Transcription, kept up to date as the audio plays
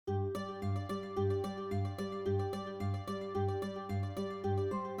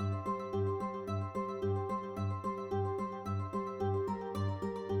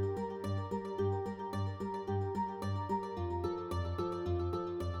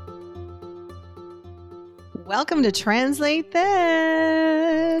Welcome to Translate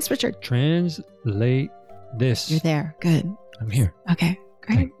This. Richard. Translate this. You're there. Good. I'm here. Okay,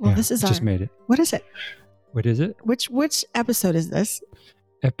 great. Well, this is just made it. What is it? What is it? Which episode is this?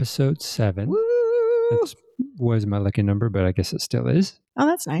 Episode 7. Woo! That was my lucky number, but I guess it still is. Oh,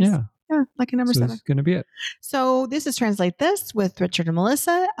 that's nice. Yeah. Yeah, lucky number 7. That's going to be it. So this is Translate This with Richard and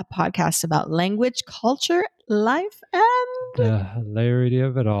Melissa, a podcast about language, culture, life, and... The hilarity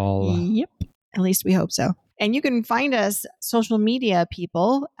of it all. Yep. At least we hope so. And you can find us, social media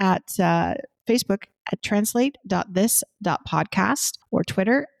people, at Facebook at translate.this.podcast or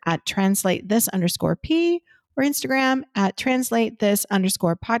Twitter at translatethiss_p or Instagram at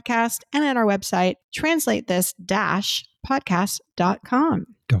translatethiss_podcast and at our website, translatethiss-podcast.com.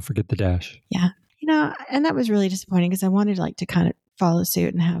 Don't forget the dash. Yeah. You know, and that was really disappointing because I wanted to kind of follow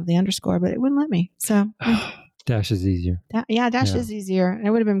suit and have the underscore, but it wouldn't let me. So... Dash is easier. Dash is easier. And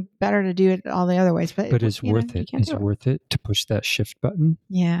it would have been better to do it all the other ways. But it's worth it. It's worth it to push that shift button.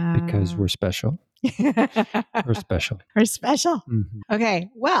 Yeah. Because we're special. We're special. We're special. Mm-hmm.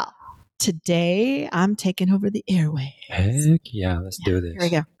 Okay. Well, today I'm taking over the airwaves. Heck yeah. Let's do this. Here we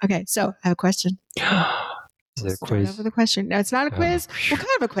go. Okay. So I have a question. Is it a quiz? Over the question. No, it's not a quiz. Well, kind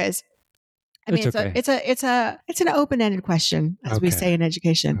of a quiz. I mean, it's an open-ended question, as we say in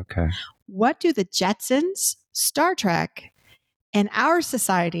education. Okay. What do the Jetsons, Star Trek, and our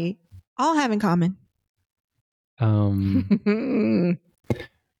society all have in common?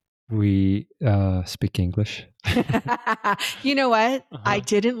 We speak English. You know what? I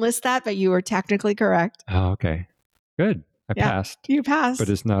didn't list that, but you were technically correct. Oh, okay. Good. I passed. You passed. But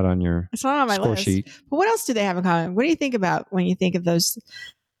it's not on your my score list. sheet. But what else do they have in common? What do you think about when you think of those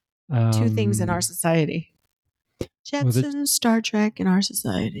two things in our society? Jetsons, Star Trek, and our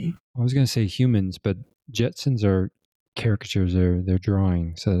society. I was going to say humans, but Jetsons are caricatures. They're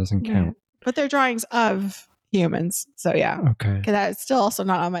drawings, so that doesn't count. But they're drawings of humans. So yeah. Okay. Because that's still also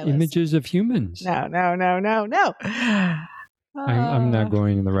not on my list. Images of humans. No. I'm not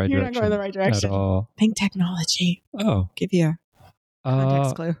going in the right direction. You're not going in the right direction. At all. Think technology. Oh. Give you a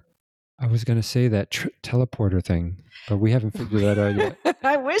context clue. I was going to say that teleporter thing, but we haven't figured that out yet.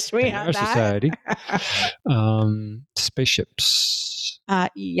 I wish we had that. Society. Spaceships.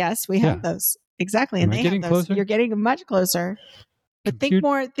 Yes, we have those. Exactly. And they getting have those. Closer? You're getting much closer. But think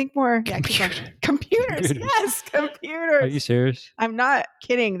more. Yeah, keep going. Computers. Yes, computers. Are you serious? I'm not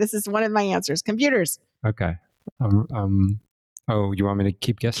kidding. This is one of my answers. Computers. Okay. Oh, you want me to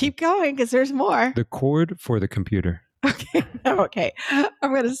keep guessing? Keep going because there's more. The cord for the computer. Okay. Okay.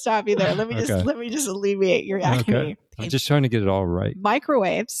 I'm going to stop you there. Let me just alleviate your agony. Okay. I'm just trying to get it all right.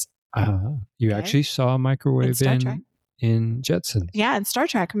 Microwaves. You actually saw a microwave in Jetsons. Yeah, in Star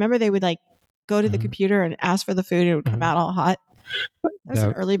Trek. Remember they would go to the computer and ask for the food and it would come out all hot. That was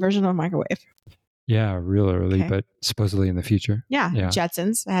an early version of a microwave. Yeah, real early, but supposedly in the future. Yeah.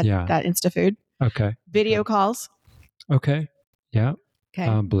 Jetsons had that Insta-food. Okay. Video calls. Okay. Yeah.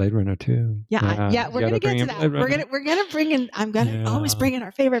 Okay. Blade Runner 2. Yeah. We're gonna get to that. We're gonna bring in. I'm gonna always bring in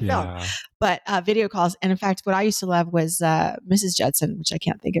our favorite film, but video calls. And in fact, what I used to love was Mrs. Jetson, which I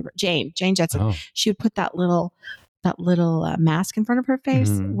can't think of her. Jane Jetson. Oh. She would put that little mask in front of her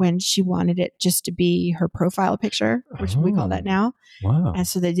face when she wanted it just to be her profile picture, which we call that now. Wow. And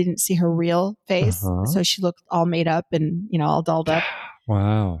so they didn't see her real face, so she looked all made up and all dolled up.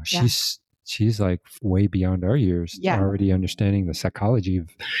 Wow. Yeah. She's like way beyond our years, already understanding the psychology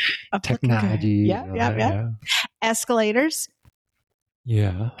of technology. Yeah. Escalators.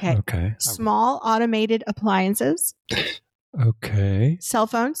 Yeah. Okay. Small automated appliances. Okay. Cell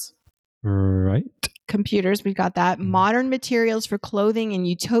phones. Right. Computers. We've got that. Modern materials for clothing and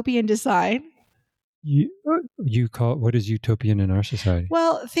utopian design. You call what is utopian in our society?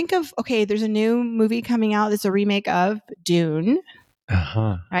 Well, think of, there's a new movie coming out that's a remake of Dune.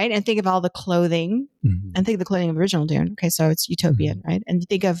 Right? And think of all the clothing and think of the clothing of original Dune. Okay, so it's utopian, right? And you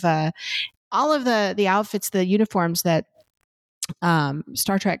think of all of the outfits, the uniforms that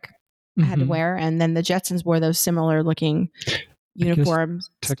Star Trek had to wear, and then the Jetsons wore those similar looking uniforms.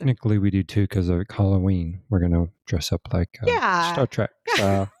 Technically, we do too, because of Halloween. We're going to dress up like Star Trek.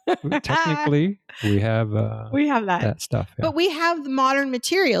 Technically, we have that stuff. Yeah. But we have the modern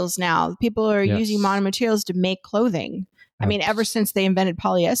materials now. People are using modern materials to make clothing. I mean, ever since they invented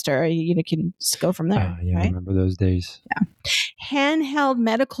polyester, you can just go from there. Yeah, right? I remember those days. Yeah. Handheld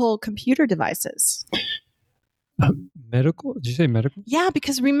medical computer devices. Medical? Did you say medical? Yeah,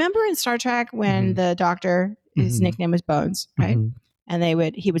 because remember in Star Trek when the doctor, his nickname was Bones, right?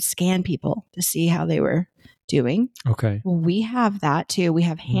 And he would scan people to see how they were doing. Okay. Well, we have that too. We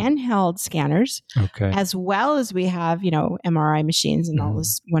have handheld scanners. Okay. As well as we have, MRI machines and all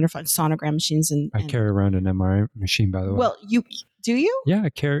this wonderful sonogram machines. And I carry around an MRI machine, by the way. Well, do you? Yeah, I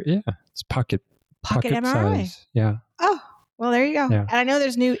carry. Yeah, it's pocket MRI size. Yeah. Oh, well, there you go. Yeah. And I know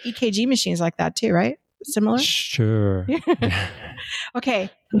there's new EKG machines like that too, right? Similar. Sure. Okay.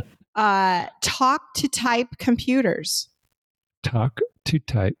 Talk to type computers. Talk to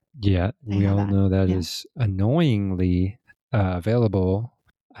type. Yeah, we all know that is annoyingly available.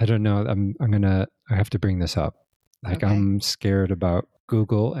 I don't know. I have to bring this up. Like, I'm scared about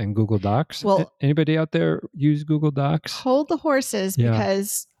Google and Google Docs. Well, anybody out there use Google Docs? Hold the horses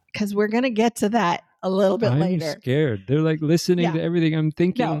because we're going to get to that a little bit later. I'm scared. They're like listening to everything I'm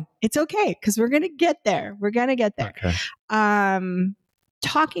thinking. No, it's okay because we're going to get there. Okay.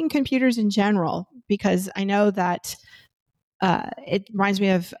 Talking computers in general, because I know that it reminds me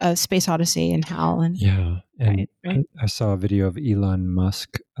of Space Odyssey and HAL. And, and right? I saw a video of Elon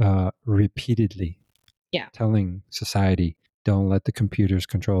Musk repeatedly telling society, don't let the computers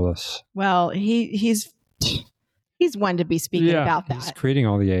control us. Well, he's one to be speaking about that. He's creating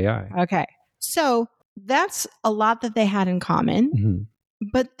all the AI. Okay. So that's a lot that they had in common. Mm-hmm.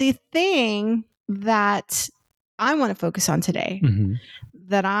 But the thing that I want to focus on today,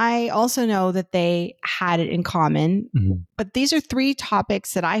 that I also know that they had it in common, but these are 3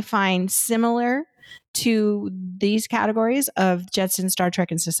 topics that I find similar to these categories of Jetsons, Star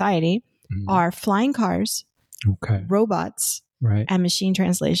Trek, and society are flying cars, robots, and machine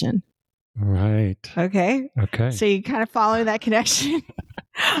translation. Right. Okay. So you kind of follow that connection.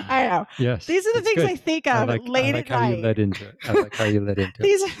 I know. Yes. These are the things I think of late at night. I like how you led into it.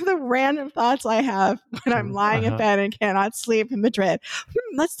 These are the random thoughts I have when I'm lying in bed and cannot sleep in Madrid.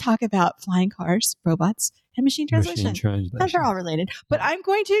 Let's talk about flying cars, robots, and machine translation. They're all related. But I'm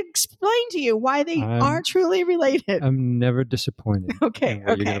going to explain to you why they are truly related. I'm never disappointed. Okay.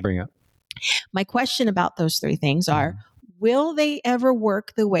 What you're going to bring up. My question about those 3 things are, will they ever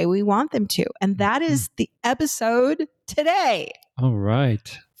work the way we want them to? And that is the episode today. All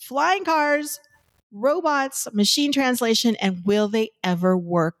right. Flying cars, robots, machine translation, and will they ever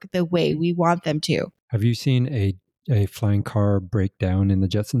work the way we want them to? Have you seen a flying car break down in the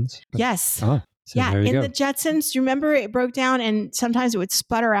Jetsons? Yes. So in the Jetsons, do you remember it broke down and sometimes it would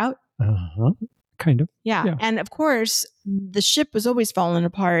sputter out? Kind of. Yeah. And of course, the ship was always falling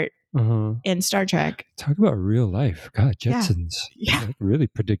apart. In Star Trek. Talk about real life. God, Jetsons. Yeah. Like really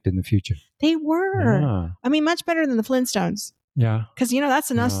predicting the future. They were. Yeah. I mean, much better than the Flintstones. Yeah. Because,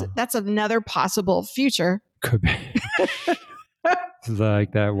 that's another possible future. Could be. It's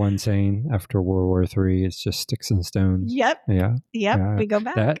like that one saying after World War III, it's just sticks and stones. Yep. Yeah. We go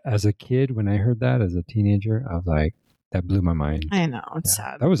back. That, as a kid, when I heard that as a teenager, I was like, that blew my mind. I know. It's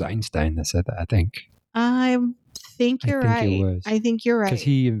sad. That was Einstein that said that, I think. I think you're right. It was. I think you're right. Because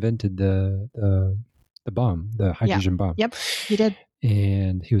he invented the bomb, the hydrogen bomb. Yep, he did.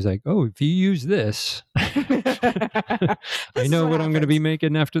 And he was like, "Oh, if you use this, I know what I'm going to be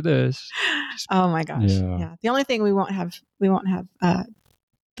making after this." Oh my gosh! Yeah. The only thing we won't have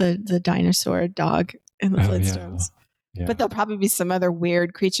the dinosaur dog in the Flintstones. Yeah. But there'll probably be some other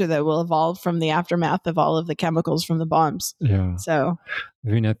weird creature that will evolve from the aftermath of all of the chemicals from the bombs. Yeah. So, I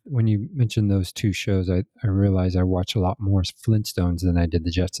mean, when you mentioned those 2 shows, I realized I watch a lot more Flintstones than I did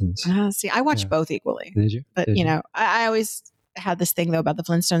the Jetsons. See, I watched both equally. Did you? But, I always had this thing, though, about the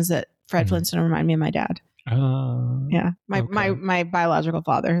Flintstones that Fred Flintstone reminded me of my dad. Yeah. My biological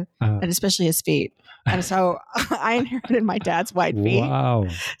father, and especially his feet. And so I inherited my dad's wide feet. Wow.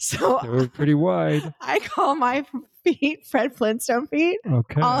 So they were pretty wide. I call my feet Fred Flintstone feet.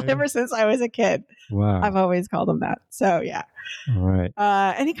 Okay. Ever since I was a kid. Wow. I've always called him that. So yeah. All right.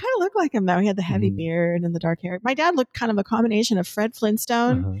 And he kind of looked like him though. He had the heavy beard and the dark hair. My dad looked kind of a combination of Fred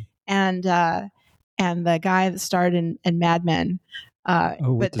Flintstone and the guy that starred in Mad Men.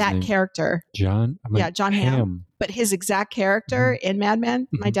 But that name? Character, John Hamm. But his exact character in Mad Men,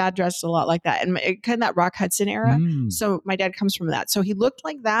 my dad dressed a lot like that, and kind of that Rock Hudson era. So my dad comes from that. So he looked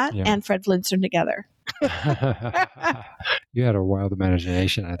like that and Fred Flintstone together. You had a wild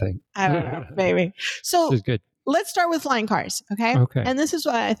imagination, I think. I don't know, maybe. So this is good. Let's start with flying cars, okay? Okay. And this is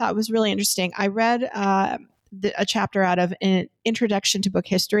what I thought was really interesting. I read a chapter out of an Introduction to Book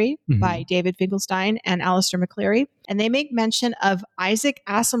History by David Finkelstein and Alistair McCleary. And they make mention of Isaac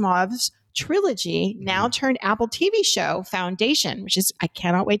Asimov's trilogy, now turned Apple TV show, Foundation, which is, I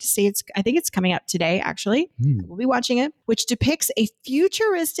cannot wait to see. I think it's coming out today, actually. We'll be watching it, which depicts a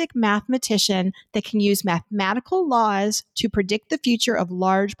futuristic mathematician that can use mathematical laws to predict the future of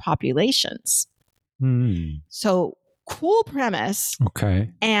large populations. So cool premise. Okay.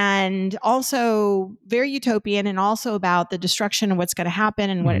 And also very utopian, and also about the destruction of what's going to happen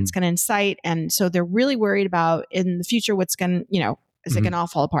and what it's going to incite. And so they're really worried about in the future what's going to, is it going to all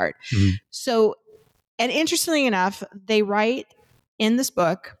fall apart? So, and interestingly enough, they write in this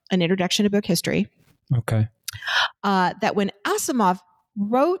book, An Introduction to Book History, that when Asimov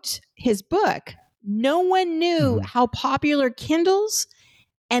wrote his book, no one knew how popular Kindles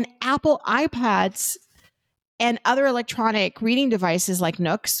and Apple iPads and other electronic reading devices like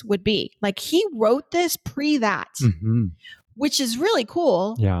Nooks would be. Like, he wrote this pre that, which is really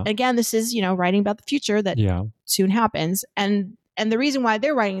cool. Yeah. Again, this is, writing about the future that soon happens. And the reason why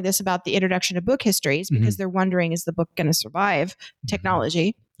they're writing this about the introduction to book history is because they're wondering, is the book going to survive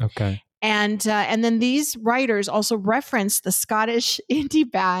technology? Okay. And then these writers also reference the Scottish indie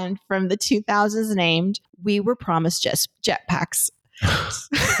band from the 2000s named We Were Promised Jetpacks.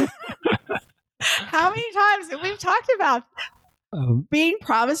 How many times have we talked about being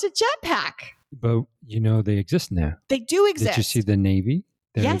promised a jetpack? But they exist now. They do exist. Did you see the Navy?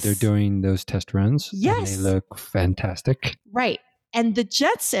 They're doing those test runs. Yes. And they look fantastic. Right. And the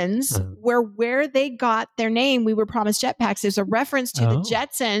Jetsons were where they got their name. We Were Promised Jetpacks. There's a reference to the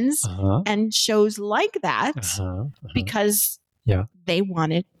Jetsons and shows like that because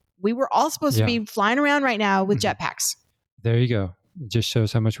we were all supposed to be flying around right now with jetpacks. There you go. It just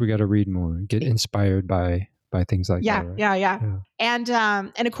shows how much we got to read more and get inspired by things like that. Right? Yeah. And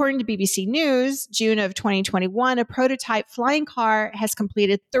according to BBC News, June of 2021, a prototype flying car has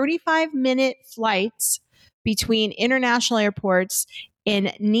completed 35-minute flights between international airports in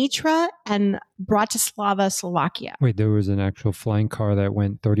Nitra and Bratislava, Slovakia. Wait, there was an actual flying car that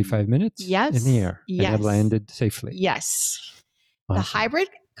went 35 minutes in the air and it landed safely. Yes. Awesome. The hybrid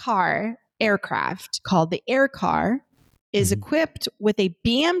car aircraft called the Air Car is equipped with a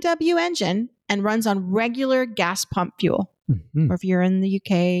BMW engine and runs on regular gas pump fuel. Or if you're in the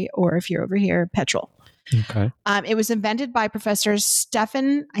UK or if you're over here, petrol. Okay. It was invented by Professor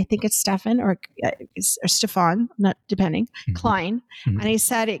Stefan, I think it's Stefan or Stefan, not depending, Klein. And he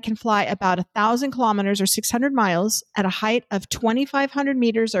said it can fly about 1,000 kilometers or 600 miles at a height of 2,500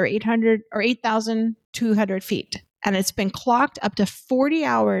 meters or 8,200 feet. And it's been clocked up to 40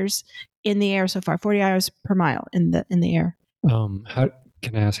 hours in the air so far, 40 hours per mile in the air. How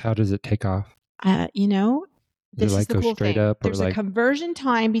can I ask, how does it take off? This is the cool thing. There's a conversion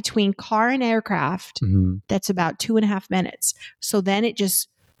time between car and aircraft that's about 2.5 minutes. So then it just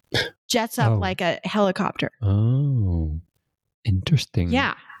jets up like a helicopter. Oh, interesting.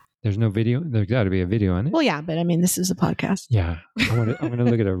 Yeah. There's no video. There's got to be a video on it. Well, yeah, but I mean, this is a podcast. Yeah. I'm going to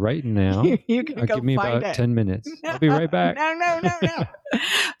look at it right now. You can go give me find about it. 10 minutes. I'll be right back. No.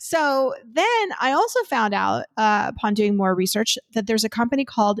 So then I also found out upon doing more research that there's a company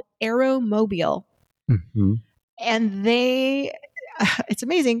called Aeromobile. And it's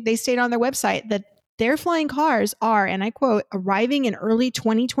amazing. They state on their website that their flying cars are, and I quote, arriving in early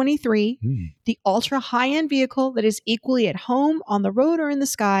 2023, the ultra high-end vehicle that is equally at home on the road or in the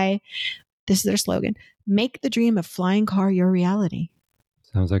sky. This is their slogan. Make the dream of flying car your reality.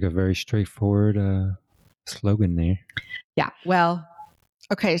 Sounds like a very straightforward slogan there. Yeah. Well,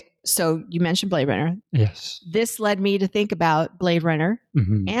 okay. So you mentioned Blade Runner. Yes. This led me to think about Blade Runner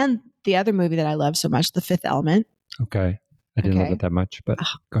and the other movie that I love so much, The Fifth Element. Okay. I didn't love it that much, but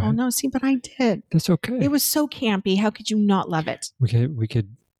go ahead. Oh no, see, but I did. That's okay. It was so campy. How could you not love it? We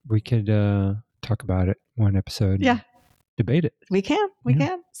could talk about it one episode. Yeah. Debate it. We can.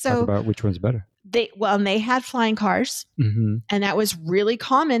 So talk about which one's better. They had flying cars, and that was really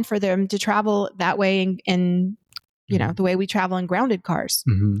common for them to travel that way in the way we travel in grounded cars.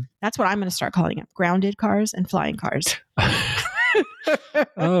 That's what I'm going to start calling it: grounded cars and flying cars.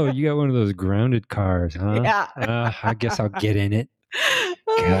 Oh, you got one of those grounded cars, huh? Yeah. I guess I'll get in it.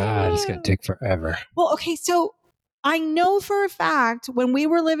 God, it's going to take forever. Well, okay. So I know for a fact when we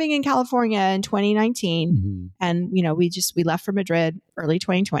were living in California in 2019 and, we left for Madrid early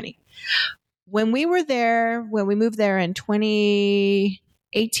 2020. When we moved there in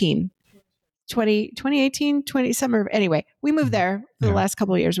 2018, summer. Anyway, we moved there for the last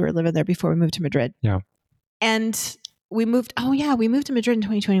couple of years. We were living there before we moved to Madrid. Yeah. And we moved to Madrid in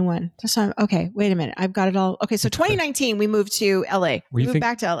 2021. So, okay, wait a minute. I've got it all. Okay, so 2019, we moved to LA. We moved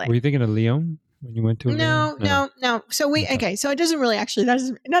back to LA. Were you thinking of Leon when you went to No. So so it doesn't really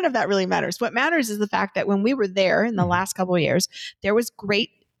none of that really matters. What matters is the fact that when we were there in the last couple of years, there was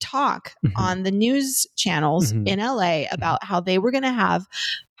great talk on the news channels in LA about how they were going to have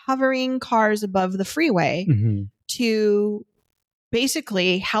hovering cars above the freeway to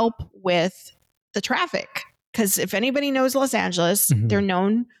basically help with the traffic. Because if anybody knows Los Angeles, they're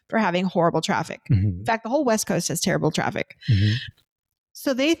known for having horrible traffic. In fact, the whole West Coast has terrible traffic.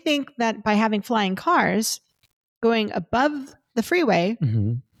 So they think that by having flying cars going above the freeway,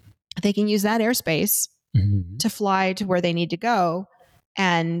 they can use that airspace to fly to where they need to go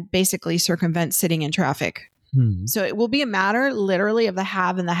and basically circumvent sitting in traffic. So it will be a matter literally of the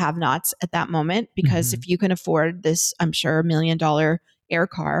have and the have-nots at that moment, because if you can afford this, I'm sure, $1 million air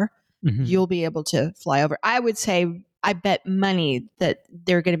car, you'll be able to fly over. I would say, I bet money that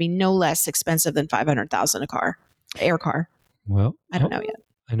they're going to be no less expensive than $500,000 air car. Well, I don't know yet.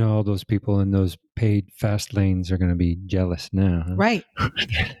 I know all those people in those paid fast lanes are going to be jealous now. Huh? Right.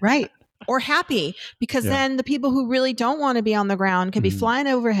 Right. Or happy, because then the people who really don't want to be on the ground can be flying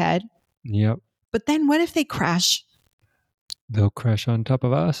overhead. Yep. But then what if they crash? They'll crash on top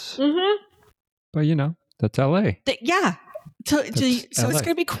of us. But that's LA. So it's going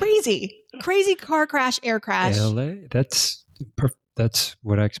to be crazy. Crazy car crash, air crash. LA? That's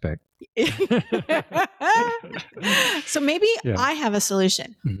what I expect. So maybe I have a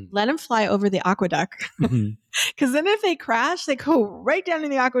solution. Let them fly over the aqueduct. Because then if they crash, they go right down in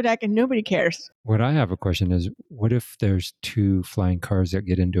the aqueduct and nobody cares. What I have a question is, what if there's two flying cars that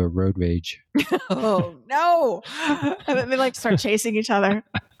get into a road rage? Oh, no. And then they start chasing each other.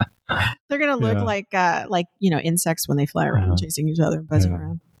 They're going to look like insects when they fly around, chasing each other, buzzing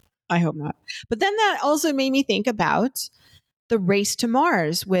around. I hope not. But then that also made me think about the race to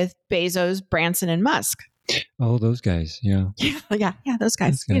Mars with Bezos, Branson, and Musk. Oh, those guys. Yeah. Yeah, those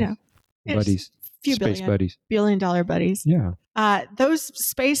guys. Buddies. Space buddies. $1 billion buddies. Yeah. Those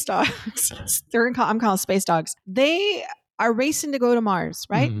space dogs, I'm calling space dogs. They are racing to go to Mars,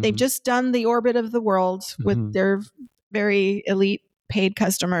 right? They've just done the orbit of the world with their very elite paid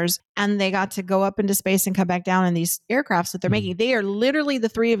customers, and they got to go up into space and come back down in these aircrafts that they're making. They are literally, the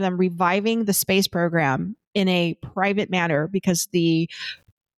three of them, reviving the space program in a private manner because the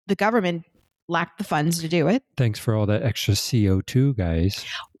government lacked the funds to do it. Thanks for all that extra CO2, guys.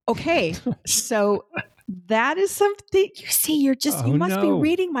 Okay, so that is something, you see, you must be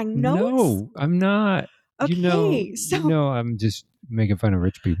reading my notes. No, I'm not. Okay, I'm just making fun of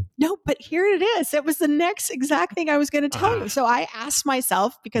rich people. No, but here it is. It was the next exact thing I was going to tell you. So I asked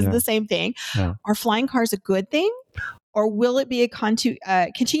myself, because of the same thing, are flying cars a good thing? Or will it be a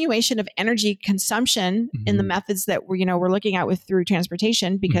continuation of energy consumption in the methods that we're looking at through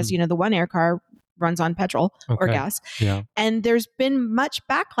transportation? Because, the one air car runs on petrol or gas. Yeah. And there's been much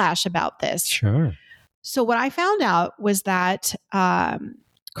backlash about this. Sure. So what I found out was that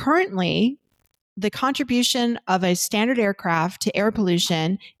currently the contribution of a standard aircraft to air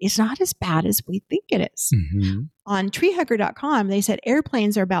pollution is not as bad as we think it is. On treehugger.com, they said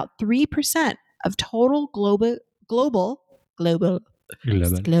airplanes are about 3% of total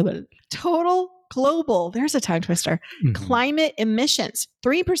there's a tongue twister, climate emissions,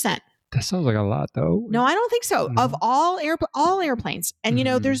 3%. That sounds like a lot, though. No, I don't think so. Of all airplanes. And,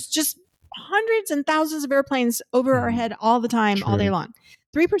 there's just hundreds and thousands of airplanes over our head all the time, all day long.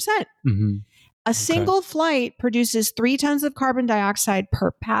 3%. A single flight produces 3 tons of carbon dioxide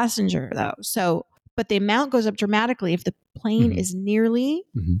per passenger, though. So, but the amount goes up dramatically if the plane is nearly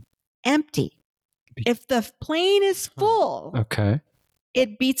empty. If the plane is full,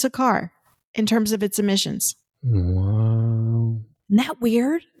 it beats a car in terms of its emissions. Wow. Isn't that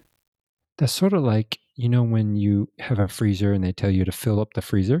weird? That's sort of like, when you have a freezer and they tell you to fill up the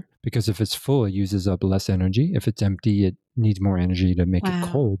freezer, because if it's full, it uses up less energy. If it's empty, it needs more energy to make it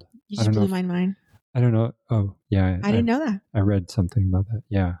cold. You just blew my mind. I don't know. Oh, yeah. I didn't know that. I read something about that.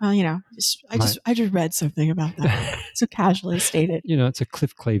 Yeah. Well, I just read something about that. So casually stated. It's a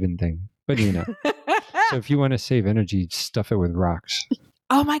Cliff Clavin thing. But so if you want to save energy, stuff it with rocks.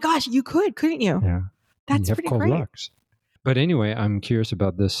 Oh my gosh, you couldn't you? Yeah. That's pretty great. Rocks. But anyway, I'm curious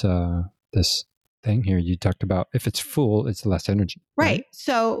about this this thing here. You talked about if it's full, it's less energy. Right.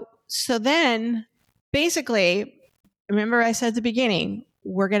 So then basically, remember I said at the beginning,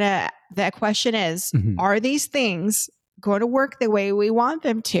 the question is, are these things going to work the way we want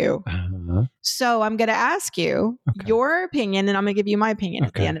them to? So I'm going to ask you your opinion, and I'm going to give you my opinion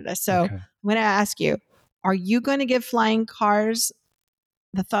at the end of this. So I'm going to ask you, are you going to give flying cars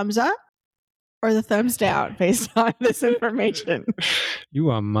the thumbs up or the thumbs down based on this information? You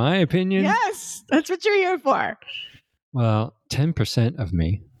want my opinion? Yes, that's what you're here for. Well, 10% of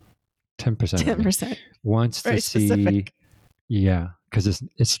me wants to see, because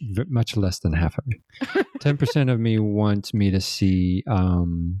it's much less than half of me. 10% of me wants me to see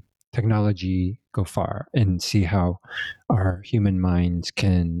technology go far and see how our human minds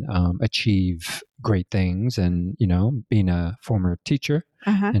can achieve great things. And, being a former teacher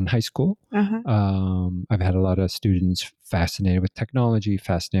in high school, I've had a lot of students fascinated with technology,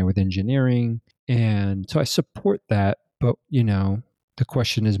 fascinated with engineering. And so I support that. But, the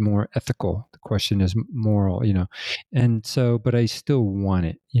question is more ethical. The question is moral, And so, but I still want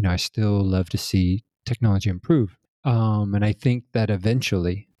it. I still love to see technology improve. And I think that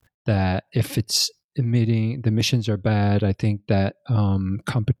eventually, that if it's emitting, the emissions are bad, I think that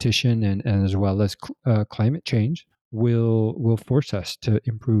competition and as well as climate change will force us to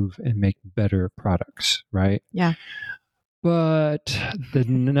improve and make better products, right? Yeah. But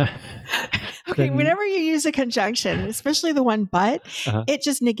okay, whenever you use a conjunction, especially the one "but," it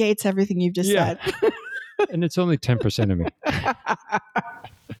just negates everything you've just said. And it's only 10% of me.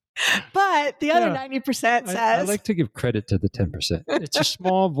 But the other 90% says... I like to give credit to the 10%. It's a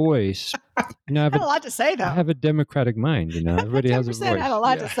small voice. I have a lot to say, though. I have a democratic mind. Everybody has a voice. 10% have a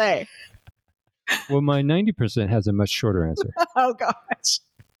lot to say. Well, my 90% has a much shorter answer. Oh, gosh.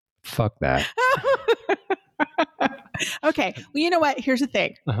 Fuck that. Okay. Well, you know what? Here's the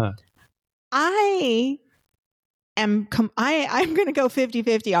thing. I'm going to go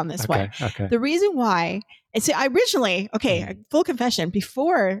 50-50 on this one. Okay. The reason why, and see, I originally, full confession,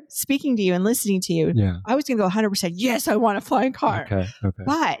 before speaking to you and listening to you, I was going to go 100%. Yes, I want a flying car. Okay.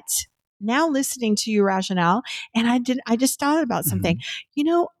 But now listening to your rationale, and I just thought about something.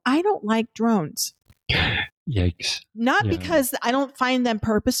 I don't like drones. Yikes. Not because I don't find them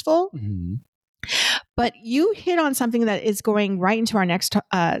purposeful. But you hit on something that is going right into our next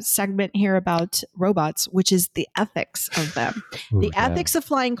segment here about robots, which is the ethics of them. The ethics of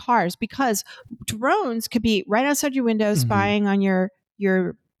flying cars, because drones could be right outside your window spying on your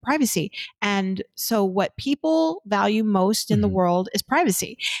privacy. And so what people value most in the world is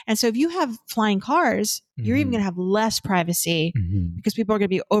privacy. And so if you have flying cars, you're even going to have less privacy because people are going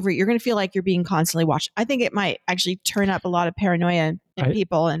to be over it. You're going to feel like you're being constantly watched. I think it might actually turn up a lot of paranoia in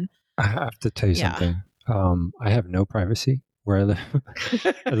people. And I have to tell you something. I have no privacy where I live.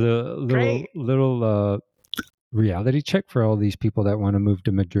 The little reality check for all these people that want to move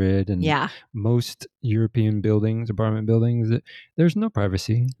to Madrid and most European buildings, apartment buildings, there's no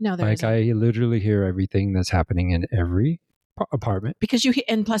privacy. No, there isn't. I literally hear everything that's happening in every apartment. Because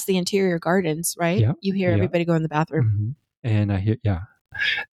and plus the interior gardens, right? Yeah. You hear everybody go in the bathroom. And I hear,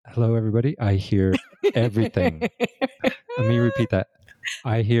 hello, everybody. I hear everything. Let me repeat that.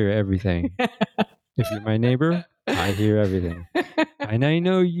 I hear everything. If you're my neighbor, I hear everything. And I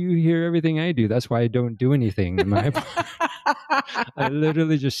know you hear everything I do. That's why I don't do anything in my apartment. I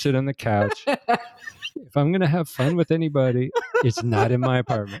literally just sit on the couch. If I'm going to have fun with anybody, it's not in my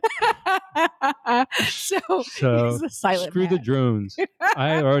apartment. So screw the drones.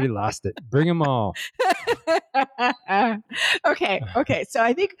 I already lost it. Bring them all. Okay. So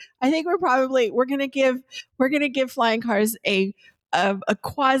I think we're going to give flying cars a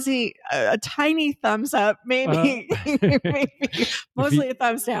tiny thumbs up, maybe mostly a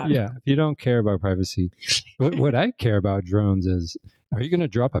thumbs down. Yeah, if you don't care about privacy, what I care about drones is, are you going to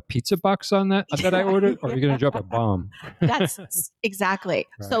drop a pizza box on that I ordered, or are you going to drop a bomb? That's exactly.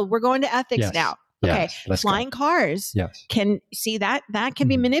 Right. So we're going to ethics now. Okay, flying cars can see that can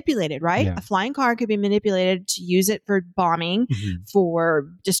be manipulated, right? Yeah. A flying car could be manipulated to use it for bombing,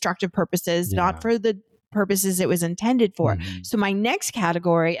 for destructive purposes, not for the purposes it was intended for. So my next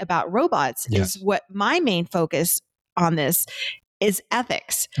category about robots is what my main focus on this is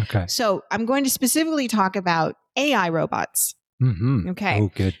ethics. Okay. So I'm going to specifically talk about AI robots. Okay.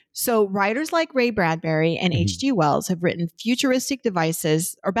 Oh, good. So writers like Ray Bradbury and H.G. Wells have written futuristic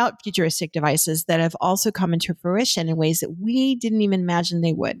devices that have also come into fruition in ways that we didn't even imagine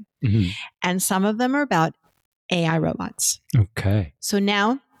they would. And some of them are about AI robots. Okay. So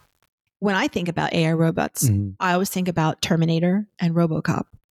now, when I think about AI robots, I always think about Terminator and RoboCop.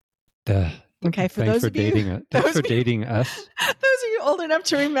 Okay, for those of you dating us. Those of you old enough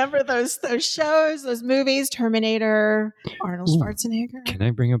to remember those shows, those movies, Terminator, Arnold Schwarzenegger. Can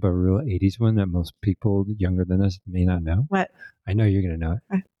I bring up a real 80s one that most people younger than us may not know? What? I know you're going to know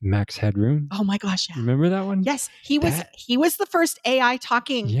it. Max Headroom. Oh my gosh, yeah. Remember that one? Yes, he was the first AI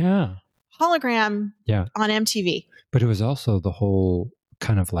talking hologram on MTV. But it was also the whole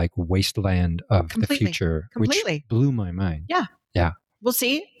kind of like wasteland of the future, which blew my mind. Yeah. Yeah. Well,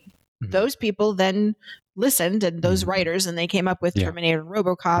 see, those people then listened, and those writers, and they came up with Terminator and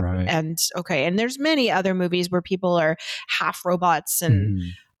RoboCop. Right. And there's many other movies where people are half robots and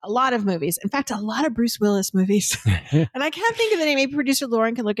a lot of movies. In fact, a lot of Bruce Willis movies. And I can't think of the name. Maybe producer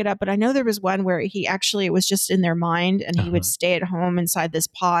Lauren can look it up, but I know there was one where he actually, it was just in their mind and he would stay at home inside this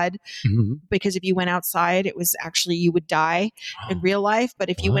pod because if you went outside, it was actually, you would die in real life. But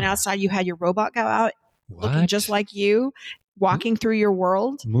if you went outside, you had your robot go out looking just like you, walking through your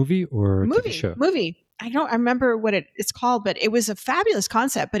world. Movie or TV show? Movie. I remember what it's called, but it was a fabulous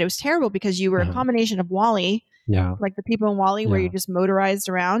concept, but it was terrible because you were a combination of WALL-E. Yeah. Like the people in WALL-E where you just motorized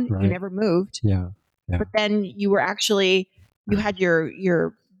around, you never moved. Yeah. But then you were actually, you had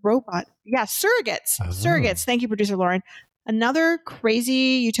your robot. Yeah. Surrogates. Surrogates. Thank you, producer Lauren. Another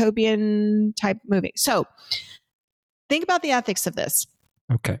crazy utopian type movie. So think about the ethics of this.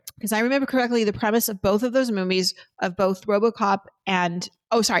 Okay. Because I remember correctly, the premise of both of those movies, of both RoboCop and,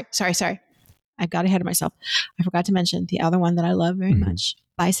 sorry. I got ahead of myself. I forgot to mention the other one that I love very much,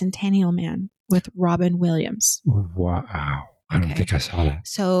 Bicentennial Man with Robin Williams. Wow. I don't think I saw that.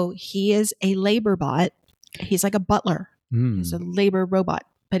 So he is a labor bot. He's like a butler. He's a labor robot,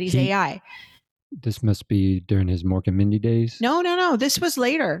 but he's AI. This must be during his Mork and Mindy days? No. This was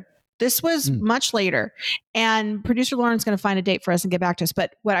later. This was much later. And producer Lauren's going to find a date for us and get back to us.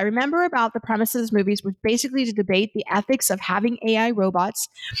 But what I remember about the premise of these movies was basically to debate the ethics of having AI robots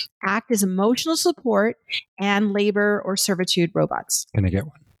act as emotional support and labor or servitude robots. Can I get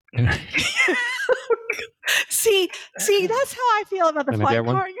one? See, that's how I feel about the flight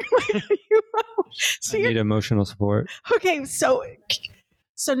car. I need emotional support. Okay, so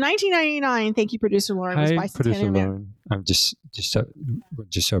 1999. Thank you, producer Lauren. Hi, was producer Lauren. I'm just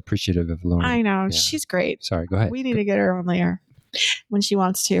so appreciative of Lauren. I know she's great. Sorry, go ahead. We need to get her on the air when she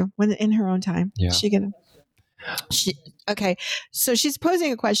wants to, when in her own time. Yeah, okay. So she's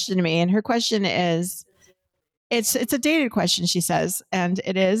posing a question to me, and her question is, it's a dated question. She says, and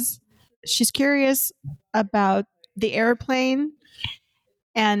it is, she's curious about the airplane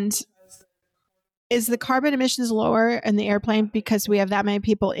and. Is the carbon emissions lower in the airplane because we have that many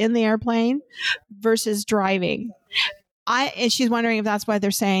people in the airplane versus driving? And she's wondering if that's why they're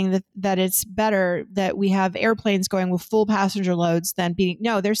saying that it's better that we have airplanes going with full passenger loads than being,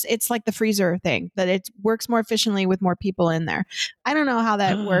 it's like the freezer thing, that it works more efficiently with more people in there. I don't know how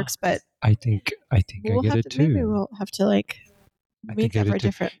that works, but I think I get it too. Maybe we'll have to make that for a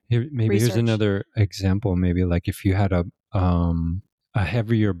different Here's another example. Maybe like if you had a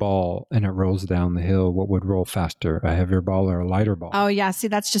heavier ball and it rolls down the hill, what would roll faster, a heavier ball or a lighter ball? Oh yeah, see,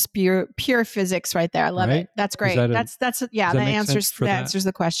 that's just pure physics right there. I love it. That's great. That answers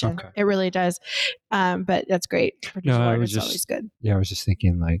the question. Okay. It really does. But that's great. It's always good. Yeah, I was just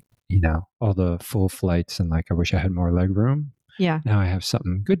thinking all the full flights and I wish I had more leg room. Yeah. Now I have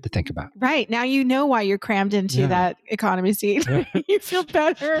something good to think about. Right. Now you know why you're crammed into that economy seat. Yeah. You feel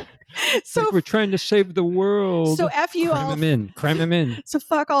better. So we're trying to save the world. So F you all. Cram them in. So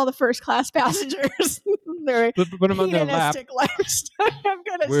fuck all the first class passengers. Put them on their lap.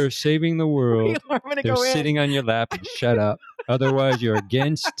 We're saving the world. They're sitting on your lap. Shut up. Otherwise, you're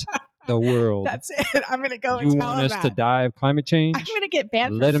against the world. That's it. I'm going to go and tell them that. You want us to die of climate change? I'm going to get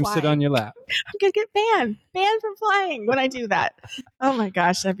banned from flying. Let them flying. sit on your lap. I'm going to get banned from flying when I do that. Oh my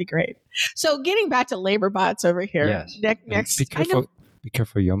gosh, that'd be great. So getting back to labor bots over here. Yes. Next. Be careful.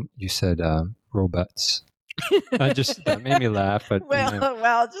 You said robots. That made me laugh. But we're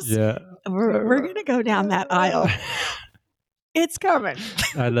going to go down that aisle. It's coming.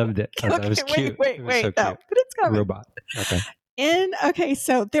 I loved it. That was cute. Wait. So but it's coming. Robot. Okay.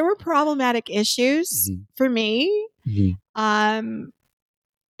 So there were problematic issues for me. Mm-hmm.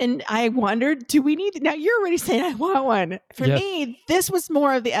 And I wondered, do we need, now you're already saying I want one. For me, this was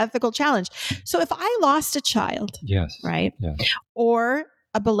more of the ethical challenge. So if I lost a child, right? Yes. Or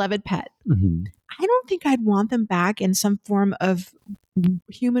a beloved pet, I don't think I'd want them back in some form of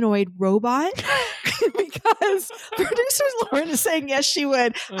humanoid robot because producer Lauren is saying yes, she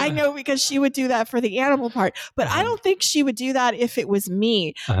would. I know, because she would do that for the animal part, but I don't think she would do that if it was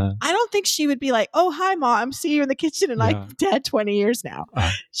me. I don't think she would be like, oh, hi mom, see you in the kitchen, and I'm dead 20 years now.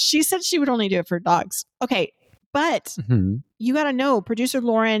 She said she would only do it for dogs. Okay. But you got to know, producer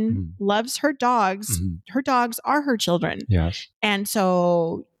Lauren loves her dogs. Her dogs are her children. Yes. And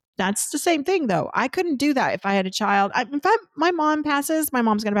so that's the same thing, though. I couldn't do that if I had a child. My mom passes, my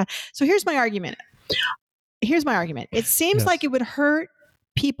mom's going to pass. So here's my argument. It seems like it would hurt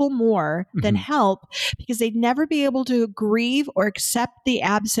people more than help, because they'd never be able to grieve or accept the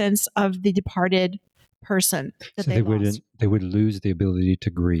absence of the departed person that they lost. They would lose the ability to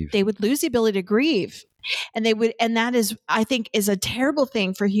grieve. They would lose the ability to grieve. And that is, I think, is a terrible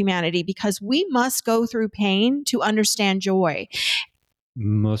thing for humanity, because we must go through pain to understand joy.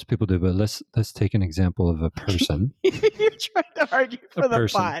 Most people do, but let's take an example of a person. You're trying to argue for the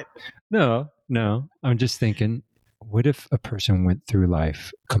bot. No. I'm just thinking, what if a person went through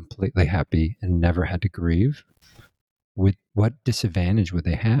life completely happy and never had to grieve? What disadvantage would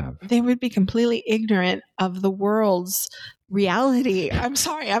they have? They would be completely ignorant of the world's reality. I'm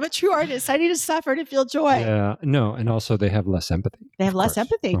sorry. I'm a true artist. I need to suffer to feel joy. Yeah. No. And also they have less empathy. They have less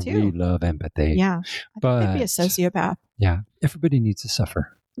empathy too. We love empathy. Yeah. I think they'd be a sociopath. Yeah. Everybody needs to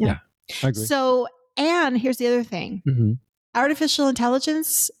suffer. Yeah. I agree. So, and here's the other thing. Mm-hmm. Artificial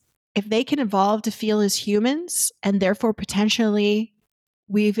intelligence, if they can evolve to feel as humans, and therefore potentially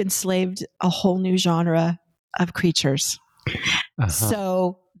we've enslaved a whole new genre of creatures. Uh-huh.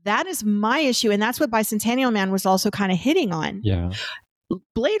 So that is my issue. And that's what Bicentennial Man was also kind of hitting on. Yeah.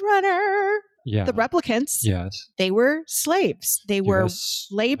 Blade Runner, the replicants, yes, they were slaves. They were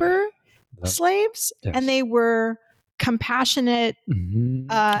labor slaves, and they were compassionate. Mm-hmm.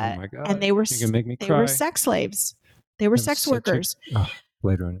 Oh my God. And they were, you can make me they cry. were sex slaves. They were sex workers.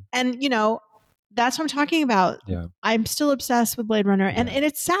 Blade Runner. And, that's what I'm talking about. Yeah. I'm still obsessed with Blade Runner. And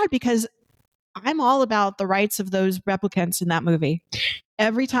it's sad because I'm all about the rights of those replicants in that movie.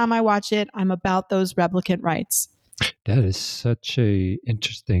 Every time I watch it, I'm about those replicant rights. That is such a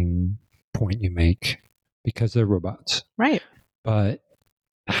interesting point you make, because they're robots. Right. But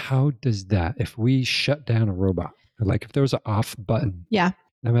how does that, if we shut down a robot, like if there was an off button? Yeah.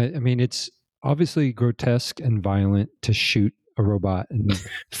 I mean, it's obviously grotesque and violent to shoot a robot and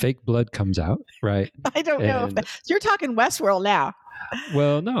fake blood comes out, right? I don't know. You're talking Westworld now.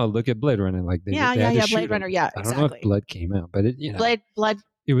 Well, no, look at Blade Runner. Like they Blade Runner. Yeah, exactly. I don't know if blood came out, but blood.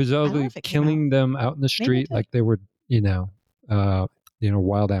 It was only killing them out in the street, like they were,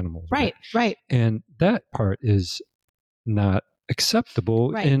 wild animals. Right. And that part is not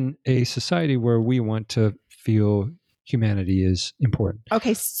acceptable in a society where we want to feel humanity is important.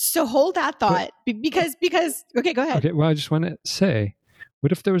 Okay, so hold that thought because. Okay, go ahead. Okay, well, I just want to say,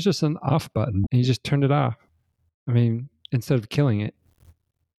 what if there was just an off button and you just turned it off? I mean, instead of killing it.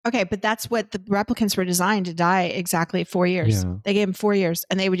 Okay, but that's what the replicants were designed to die exactly 4 years. Yeah. They gave him 4 years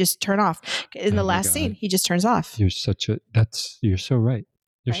and they would just turn off. In the last scene, he just turns off. You're so right.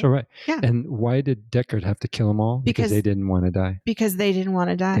 You're so right. Yeah. And why did Deckard have to kill them all? Because they didn't want to die. Because they didn't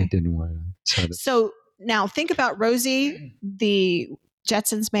want to die. They didn't want to die. So now think about Rosie, the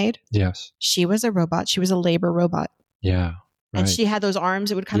Jetsons maid. Yes. She was a robot. She was a labor robot. Yeah. Right. And she had those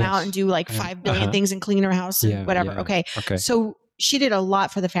arms that would come out and do like 5 billion things and clean her house and whatever. Yeah. Okay. So she did a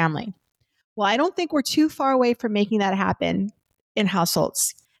lot for the family. Well, I don't think we're too far away from making that happen in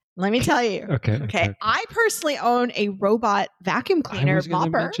households. Let me tell you. Okay. I personally own a robot vacuum cleaner I was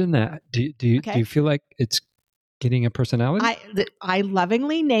mopper. Mention that. Do you feel like it's getting a personality? I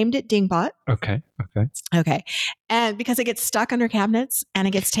lovingly named it Dingbot. Okay. And because it gets stuck under cabinets and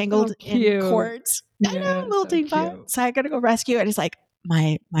it gets tangled in cords. I know, little Dingbot. Cute. So I got to go rescue it. It's like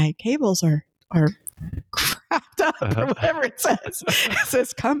my cables are crapped up or whatever it says. It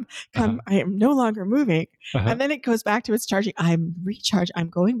says, come, I am no longer moving. And then it goes back to its charging. I'm recharged. I'm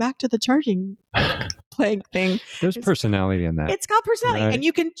going back to the charging playing thing. There's personality in that. It's got personality. Right. And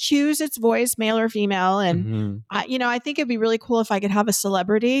you can choose its voice, male or female. And, I think it'd be really cool if I could have a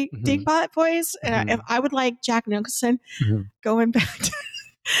celebrity Dingbot voice. And if I would like Jack Nicholson going back to,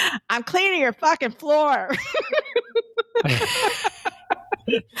 I'm cleaning your fucking floor.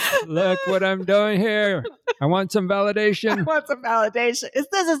 Look what I'm doing here. I want some validation. Is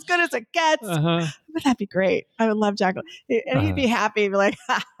this as good as it gets? But that'd be great. I would love Jack. And he'd be happy. He'd be like,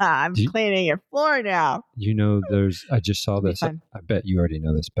 I'm cleaning your floor now. I just saw this. I bet you already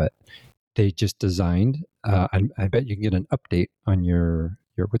know this, but they just designed, I bet you can get an update on your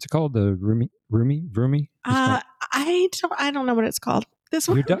what's it called? The Roomie? I don't know what it's called. This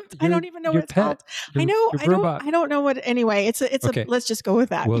one, I don't even know what it's called. I don't know what. Anyway, it's a. Let's just go with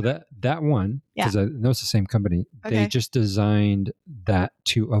that. Well, that one, because I know it's the same company. Okay. They just designed that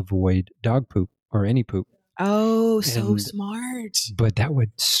to avoid dog poop or any poop. Oh, so smart! But that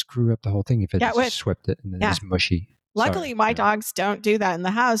would screw up the whole thing if it just swept it and then it's mushy. Luckily, my dogs don't do that in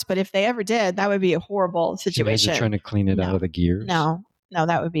the house. But if they ever did, that would be a horrible situation. Trying to clean it out of the gears. No,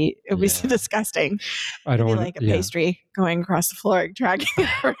 that would be so disgusting. I don't want like a pastry going across the floor, dragging it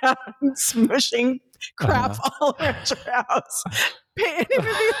around, smushing crap all around your house.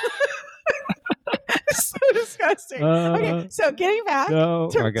 It's so disgusting. Okay, so getting back.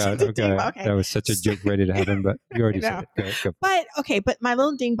 Oh my God! Okay, that was such a joke ready to happen, but you already said it. Go. But my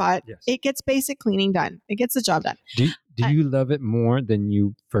little Dingbot, it gets basic cleaning done. It gets the job done. Do you love it more than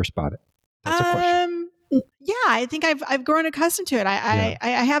you first bought it? That's a question. Yeah, I think I've grown accustomed to it. I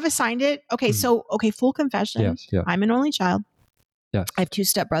have assigned it. Okay, so full confession. Yes. I'm an only child. Yes. I have 2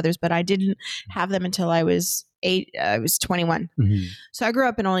 stepbrothers, but I didn't have them until I was 21. Mm-hmm. So I grew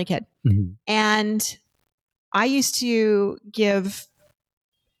up an only kid. Mm-hmm. And I used to give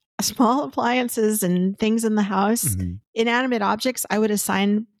small appliances and things in the house, inanimate objects, I would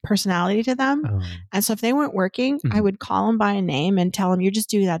assign personality to them. Oh. And so if they weren't working, I would call them by a name and tell them, you're just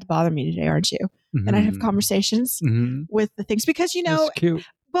doing that to bother me today, aren't you? And I'd have conversations with the things because, that's cute.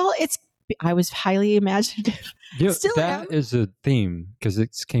 Well, I was highly imaginative. Still that is a theme because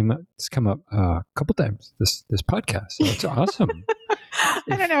it's come up a couple times this podcast. So it's awesome.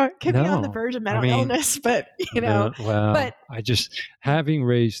 I don't know. It could be on the verge of mental illness, but but I just having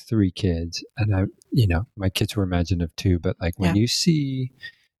raised 3 kids, and my kids were imaginative too. But like when you see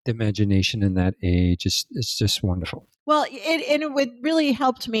the imagination in that age, it's just wonderful. Well, it would really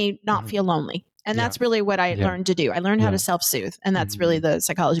helped me not feel lonely, and that's really what I learned to do. I learned how to self-soothe, and that's really the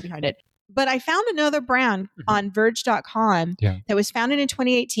psychology behind it. But I found another brand on Verge.com that was founded in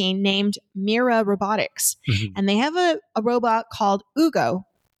 2018 named Mira Robotics. And they have a robot called Ugo,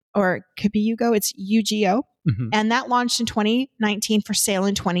 or it could be Ugo, it's UGO. And that launched in 2019 for sale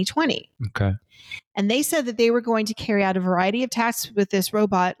in 2020. Okay. And they said that they were going to carry out a variety of tasks with this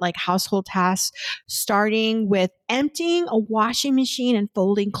robot, like household tasks, starting with emptying a washing machine and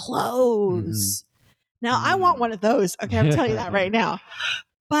folding clothes. Now, I want one of those. Okay, I'm telling you that right now.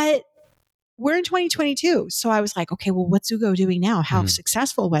 But we're in 2022. So I was like, okay, well, what's Ugo doing now? How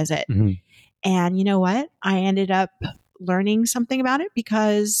successful was it? And you know what? I ended up learning something about it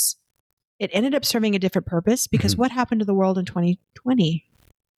because it ended up serving a different purpose. Because what happened to the world in 2020?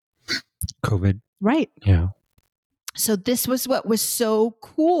 COVID. Right. Yeah. So this was what was so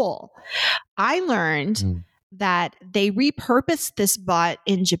cool. I learned that they repurposed this bot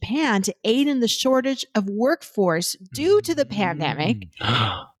in Japan to aid in the shortage of workforce due to the pandemic.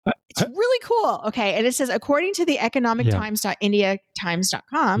 It's really cool. Okay. And it says, according to the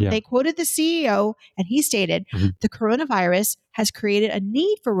economictimes.indiatimes.com, they quoted the CEO and he stated, the coronavirus has created a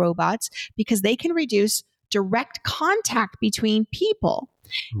need for robots because they can reduce direct contact between people.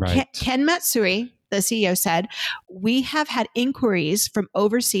 Right. Ken Matsui, the CEO, said, we have had inquiries from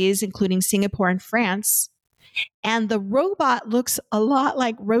overseas, including Singapore and France, and the robot looks a lot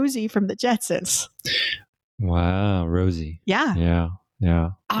like Rosie from the Jetsons. Wow. Rosie. Yeah. Yeah.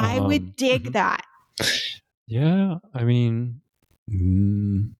 Yeah. I would dig that. Yeah. I mean,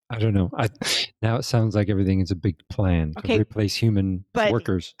 I don't know. Now it sounds like everything is a big plan to replace human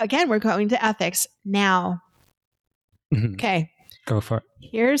workers. Again, we're going to ethics now. Okay. Go for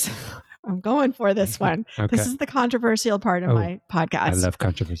it. I'm going for this one. Okay. This is the controversial part of my podcast. I love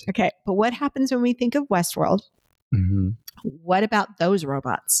controversy. Okay. But what happens when we think of Westworld? What about those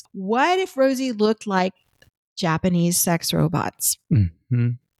robots? What if Rosie looked like Japanese sex robots?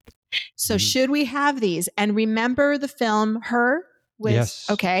 So should we have these? And remember the film Her? Yes.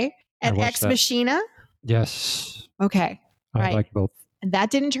 Okay. And Ex Machina? Yes. Okay. I like both. And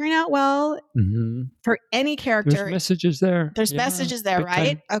that didn't turn out well for any character. There's messages there. There's messages there,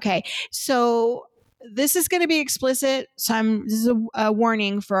 right? Time. Okay. So this is going to be explicit. So this is a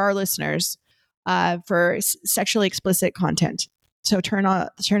warning for our listeners for sexually explicit content. So turn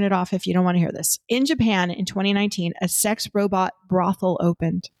it off if you don't want to hear this. In Japan in 2019, a sex robot brothel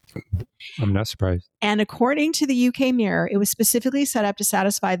opened. I'm not surprised. And according to the UK Mirror, it was specifically set up to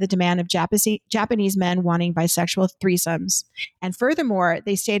satisfy the demand of Japanese men wanting bisexual threesomes. And furthermore,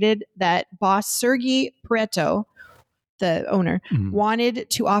 they stated that boss Sergei Pareto, the owner, wanted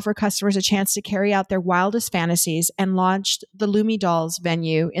to offer customers a chance to carry out their wildest fantasies and launched the Lumi Dolls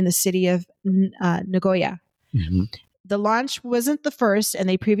venue in the city of Nagoya. The launch wasn't the first, and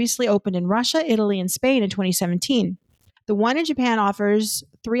they previously opened in Russia, Italy, and Spain in 2017. The one in Japan offers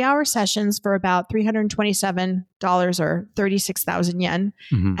 3-hour sessions for about $327 or 36,000 yen,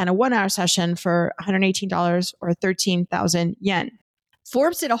 and a 1-hour session for $118 or 13,000 yen.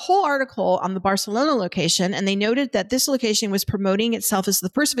 Forbes did a whole article on the Barcelona location, and they noted that this location was promoting itself as the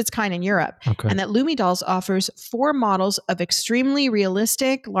first of its kind in Europe, and that Lumi Dolls offers 4 models of extremely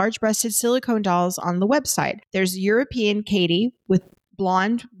realistic, large-breasted silicone dolls on the website. There's European Katie, with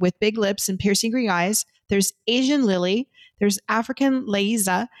blonde, with big lips and piercing green eyes. There's Asian Lily. There's African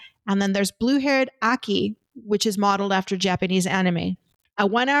Laiza. And then there's blue-haired Aki, which is modeled after Japanese anime. A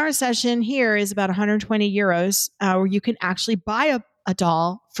 1-hour session here is about 120 euros, where you can actually buy a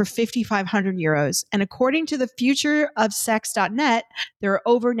doll for 5,500 euros. And according to the futureofsex.net, there are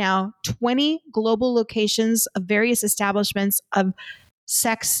over now 20 global locations of various establishments of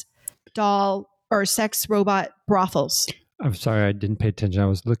sex doll or sex robot brothels. I'm sorry, I didn't pay attention. I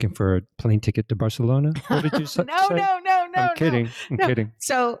was looking for a plane ticket to Barcelona. What did you say? No. I'm kidding.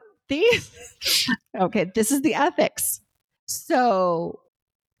 So these, okay, this is the ethics. So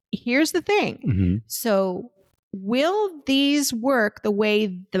here's the thing. Mm-hmm. So will these work the way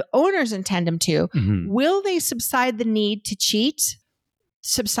the owners intend them to? Mm-hmm. Will they subside the need to cheat,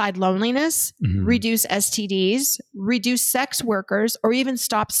 subside loneliness, Mm-hmm. reduce STDs, reduce sex workers, or even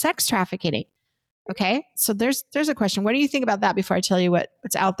stop sex trafficking? Okay. So there's a question. What do you think about that before I tell you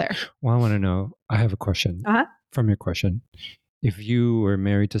what's out there? Well, I want to know, I have a question from your question. If you were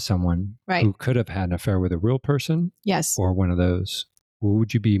married to someone who could have had an affair with a real person, yes, or one of those,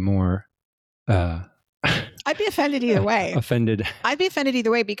 would you be more I'd be offended either way. I'd be offended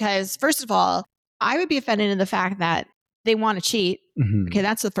either way because, first of all, I would be offended in the fact that they want to cheat. Mm-hmm. Okay,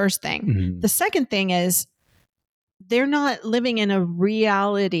 that's the first thing. Mm-hmm. The second thing is they're not living in a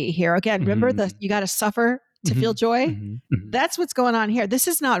reality here. Again, remember you got to suffer to feel joy. Mm-hmm. That's what's going on here. This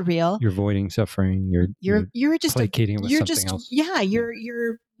is not real. You're avoiding suffering. You're just placating with something else. Yeah,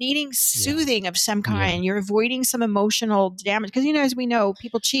 you're needing soothing of some kind. You're avoiding some emotional damage because, as we know,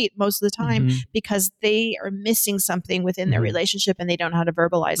 people cheat most of the time because they are missing something within their relationship and they don't know how to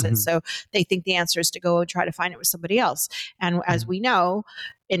verbalize it. So they think the answer is to go and try to find it with somebody else. And as we know,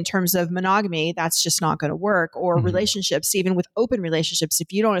 in terms of monogamy, that's just not going to work. Or relationships, even with open relationships,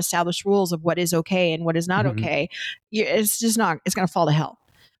 if you don't establish rules of what is okay and what is not okay, it's just not, it's going to fall to hell.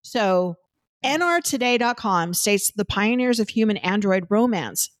 So NRToday.com states the pioneers of human android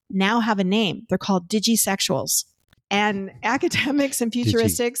romance now have a name. They're called digisexuals. And academics and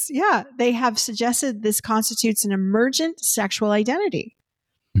futuristics, they have suggested this constitutes an emergent sexual identity.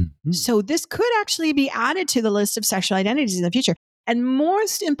 Mm-hmm. So this could actually be added to the list of sexual identities in the future. And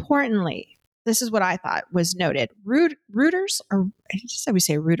most importantly, this is what I thought was noted. Rooters, or I just said we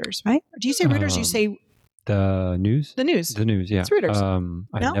say rooters, right? Or do you say rooters? You say the news? The news. The news, yeah. It's rooters. I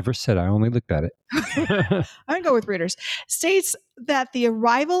never said, I only looked at it. I'm going to go with rooters. States that the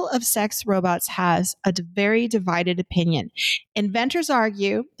arrival of sex robots has a very divided opinion. Inventors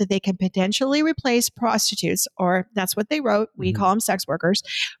argue that they can potentially replace prostitutes, or that's what they wrote. We call them sex workers,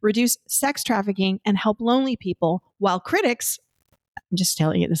 reduce sex trafficking, and help lonely people, while critics, I'm just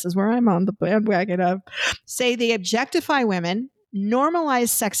telling you, this is where I'm on the bandwagon of, say they objectify women, normalize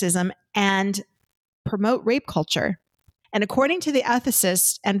sexism, and promote rape culture. And according to the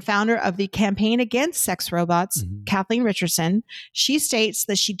ethicist and founder of the Campaign Against Sex Robots, Kathleen Richardson, she states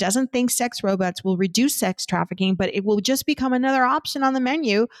that she doesn't think sex robots will reduce sex trafficking, but it will just become another option on the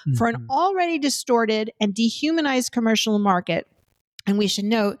menu for an already distorted and dehumanized commercial market. And we should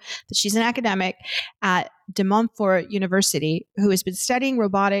note that she's an academic at De Montfort University who has been studying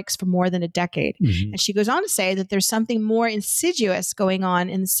robotics for more than a decade. And she goes on to say that there's something more insidious going on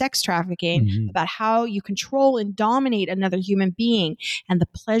in sex trafficking about how you control and dominate another human being and the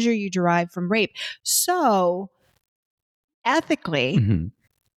pleasure you derive from rape. So ethically,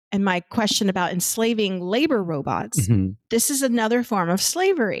 and my question about enslaving labor robots, this is another form of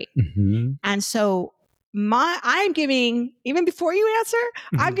slavery. And so I'm giving, even before you answer,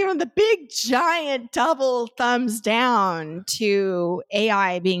 I'm giving the big giant double thumbs down to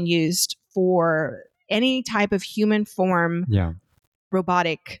AI being used for any type of human form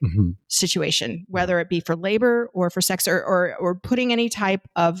robotic situation, whether it be for labor or for sex or putting any type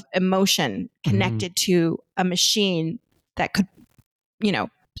of emotion connected to a machine that could,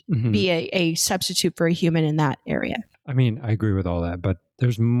 be a substitute for a human in that area. I mean, I agree with all that, but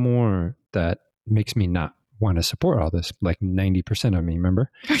there's more that makes me not want to support all this. Like 90% of me,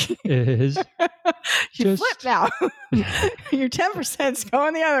 remember? Is you flip now. Your 10% is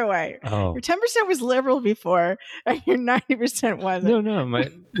going the other way. Oh. Your 10% was liberal before, and your 90% wasn't. No.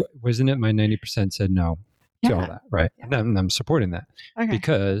 Wasn't it my 90% said no to all that, right? Yeah. And I'm supporting that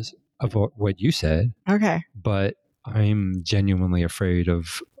because of what you said. Okay. But I'm genuinely afraid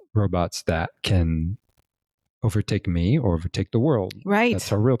of robots that can overtake me or overtake the world. Right.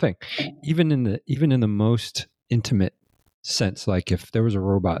 That's a real thing. Even in the most intimate sense, like if there was a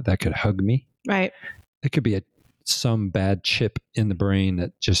robot that could hug me, right, it could be some bad chip in the brain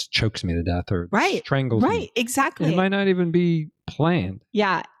that just chokes me to death or strangles me. Right, exactly. It might not even be planned.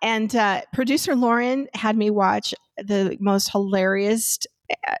 Yeah. And producer Lauren had me watch the most hilarious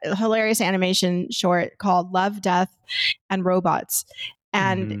animation short called Love, Death, and Robots.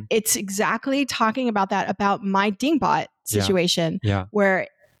 And it's exactly talking about that, about my Dingbot situation, where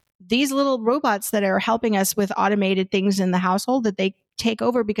these little robots that are helping us with automated things in the household, that they take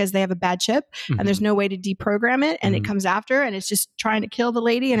over because they have a bad chip and there's no way to deprogram it, and it comes after and it's just trying to kill the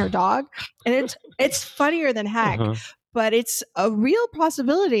lady and her dog. And it's funnier than heck, but it's a real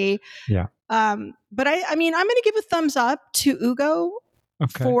possibility. Yeah. But I mean, I'm going to give a thumbs up to Ugo.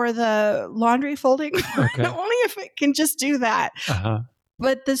 For the laundry folding, only if it can just do that.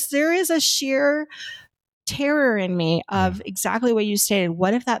 But there is a sheer terror in me of exactly what you stated.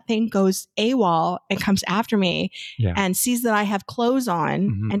 What if that thing goes AWOL and comes after me and sees that I have clothes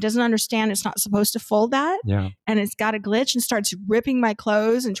on and doesn't understand it's not supposed to fold that? And it's got a glitch and starts ripping my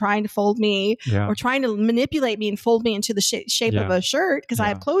clothes and trying to fold me or trying to manipulate me and fold me into the shape of a shirt because I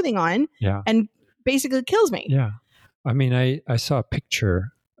have clothing on and basically kills me. Yeah. I mean, I saw a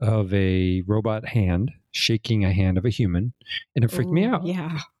picture of a robot hand shaking a hand of a human, and it freaked me out.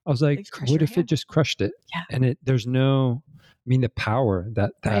 Yeah. I was like, what if it just crushed it? Yeah. And there's no, I mean, the power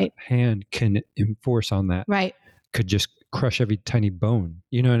that hand can enforce on that could just crush every tiny bone.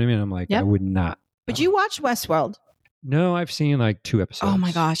 You know what I mean? I'm like, I would not. But you watched Westworld. No, I've seen like 2 episodes. Oh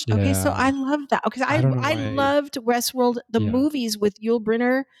my gosh. Yeah. Okay, so I love that. Because I loved Westworld, the movies with Yul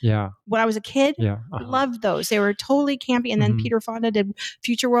Brynner. Yeah. When I was a kid. Yeah. Loved those. They were totally campy. And then Peter Fonda did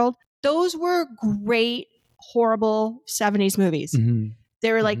Future World. Those were great, horrible 70s movies.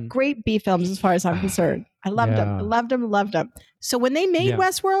 They were like great B films as far as I'm concerned. I loved them. I loved them. Loved them. So when they made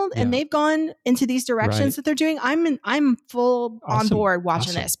Westworld and they've gone into these directions that they're doing, I'm full on board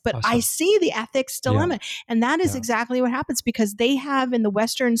watching this. But I see the ethics dilemma. And that is exactly what happens because they have in the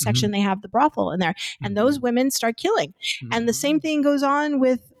Western section, they have the brothel in there and those women start killing. And the same thing goes on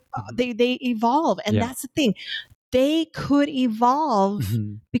with, they evolve. And that's the thing. They could evolve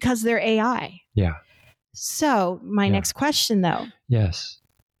because they're AI. Yeah. So my next question though. Yes.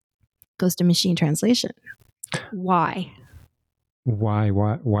 Goes to machine translation. Why? Why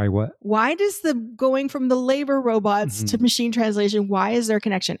what? Why does the going from the labor robots to machine translation, why is there a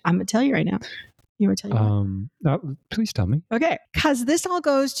connection? I'm going to tell you right now. You want to tell you please tell me. Okay. Because this all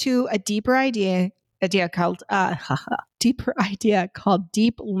goes to a deeper idea called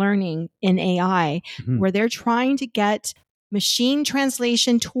deep learning in AI, where they're trying to get machine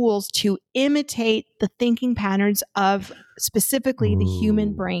translation tools to imitate the thinking patterns of specifically the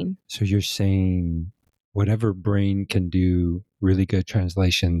human brain. So you're saying whatever brain can do really good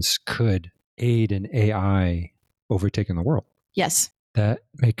translations could aid an AI overtaking the world. Yes. That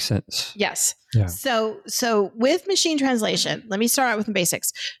makes sense. Yes. Yeah. So with machine translation, let me start out with the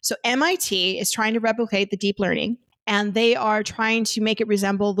basics. So MIT is trying to replicate the deep learning, and they are trying to make it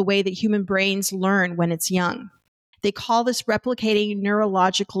resemble the way that human brains learn when it's young. They call this replicating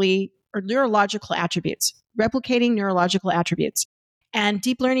neurological attributes. Replicating neurological attributes. And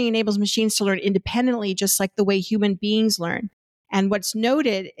deep learning enables machines to learn independently, just like the way human beings learn. And what's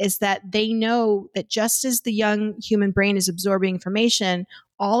noted is that they know that just as the young human brain is absorbing information,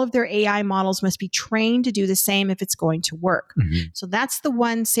 all of their AI models must be trained to do the same if it's going to work. So that's the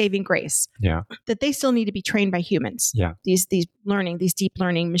one saving grace. Yeah. That they still need to be trained by humans. Yeah. These deep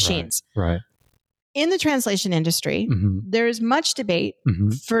learning machines. Right. In the translation industry, there is much debate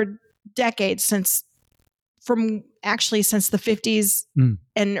for decades since the 50s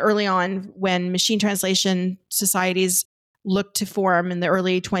and early on, when machine translation societies looked to form in the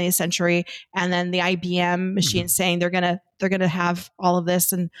early 20th century, and then the IBM machines saying they're gonna have all of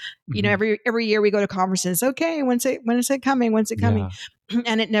this, and you know every year we go to conferences. Okay, when is it coming? When's it coming? Yeah.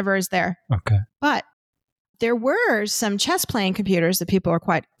 And it never is there. Okay, but there were some chess playing computers that people are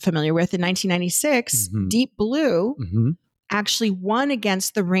quite familiar with. In 1996, Deep Blue actually won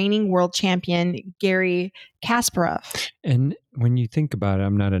against the reigning world champion, Garry Kasparov. And when you think about it,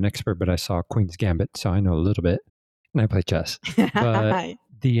 I'm not an expert, but I saw Queen's Gambit, so I know a little bit. And I play chess. But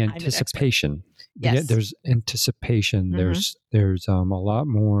the anticipation, there's anticipation. There's a lot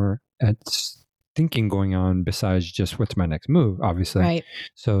more thinking going on besides just what's my next move, obviously. Right.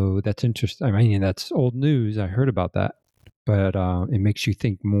 So that's interesting. I mean, that's old news. I heard about that. But it makes you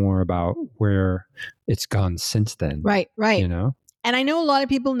think more about where it's gone since then. Right. You know? And I know a lot of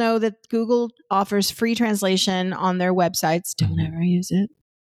people know that Google offers free translation on their websites. Don't ever use it.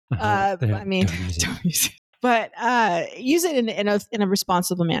 Don't use it. But use it in a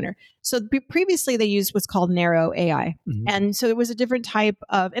responsible manner. So previously they used what's called narrow AI. And so it was a different type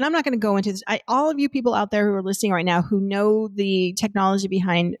of, and I'm not going to go into this. All of you people out there who are listening right now who know the technology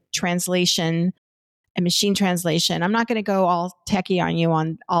behind translation and machine translation, I'm not going to go all techie on you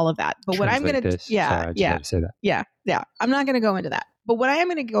on all of that. But what I'm going to, I'm not going to go into that. But what I am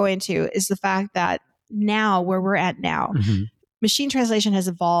going to go into is the fact that now, where we're at now, machine translation has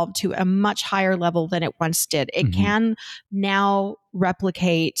evolved to a much higher level than it once did. It can now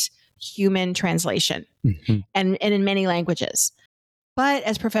replicate human translation and in many languages. But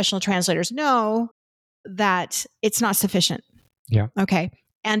as professional translators know, that it's not sufficient. Yeah. Okay.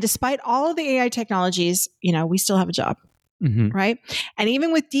 And despite all of the AI technologies, we still have a job, right? And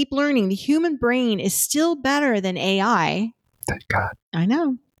even with deep learning, the human brain is still better than AI. Thank God. I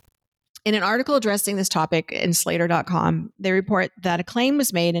know. In an article addressing this topic in Slater.com, they report that a claim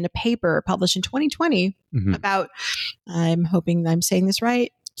was made in a paper published in 2020 about, I'm hoping I'm saying this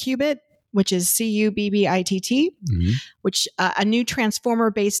right, Qubit, which is Cubbitt, which a new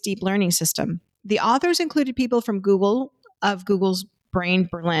transformer-based deep learning system. The authors included people from Google's Brain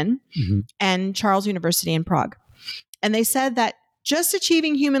Berlin and Charles University in Prague. And they said that just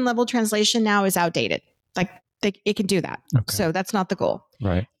achieving human level translation now is outdated. Like it can do that. Okay. So that's not the goal.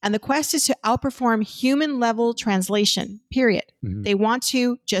 Right. And the quest is to outperform human level translation, period. They want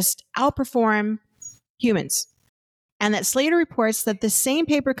to just outperform humans. And that Slater reports that the same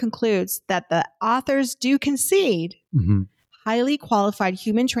paper concludes that the authors do concede highly qualified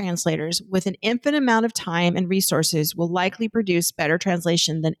human translators with an infinite amount of time and resources will likely produce better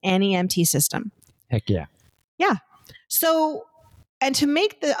translation than any MT system. Heck yeah. Yeah. So, and to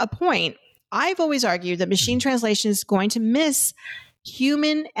make a point, I've always argued that machine translation is going to miss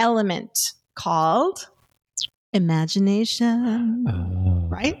human element called imagination,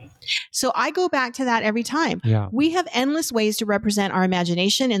 right? So I go back to that every time. Yeah. We have endless ways to represent our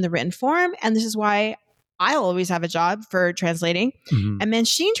imagination in the written form. And this is why I'll always have a job for translating. And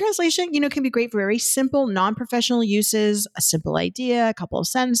machine translation, can be great for very simple, non-professional uses, a simple idea, a couple of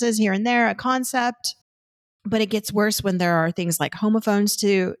sentences here and there, a concept. But it gets worse when there are things like homophones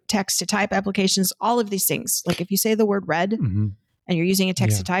to text to type applications, all of these things. Like if you say the word red and you're using a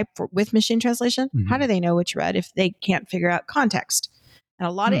text to type with machine translation, how do they know which red if they can't figure out context? And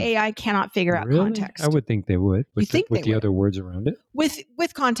a lot of AI cannot figure out context. I would think they would. With the other words around it?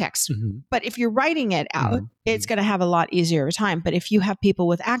 With context. But if you're writing it out, it's going to have a lot easier time. But if you have people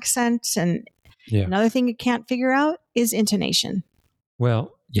with accents and another thing you can't figure out is intonation.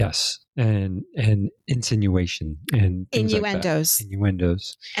 Well, yes. And insinuation and innuendos. Like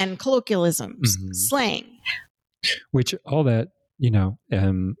innuendos. And colloquialisms, slang. Which all that,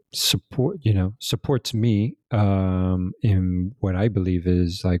 supports me in what I believe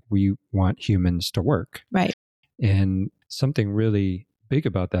is like we want humans to work. Right. And something really big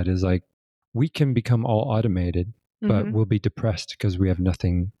about that is like we can become all automated, but we'll be depressed because we have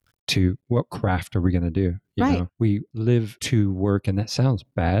nothing to, what craft are we going to do? You know, we live to work, and that sounds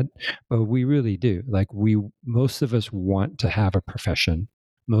bad, but we really do. Like most of us want to have a profession.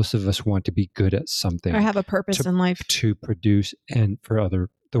 Most of us want to be good at something. Or have a purpose in life. To produce and for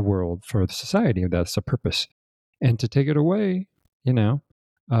the world, for the society, that's a purpose. And to take it away,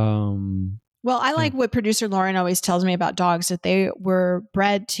 Well, I like what producer Lauren always tells me about dogs, that they were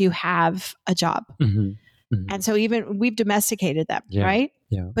bred to have a job. And so even we've domesticated them, right?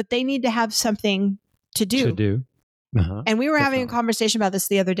 Yeah. But they need to have something to do. And we were having a conversation about this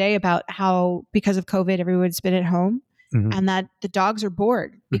the other day about how because of COVID, everyone's been at home. And that the dogs are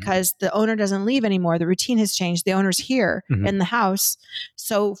bored because the owner doesn't leave anymore. The routine has changed. The owner's here in the house.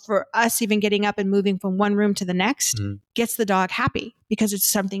 So for us, even getting up and moving from one room to the next gets the dog happy because it's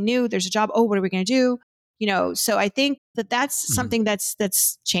something new. There's a job. Oh, what are we going to do? So I think that's something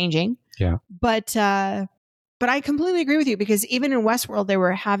that's changing. Yeah. But I completely agree with you because even in Westworld, they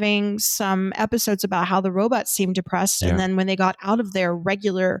were having some episodes about how the robots seemed depressed. And then when they got out of their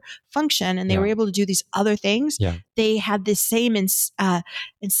regular function and they were able to do these other things, they had this same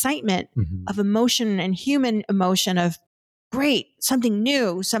incitement of emotion and human emotion of, great, something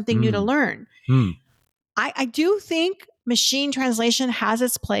new to learn. I do think machine translation has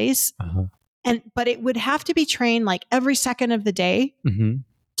its place, but it would have to be trained like every second of the day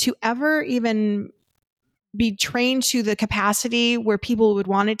to ever even be trained to the capacity where people would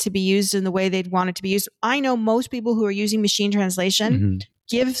want it to be used in the way they'd want it to be used. I know most people who are using machine translation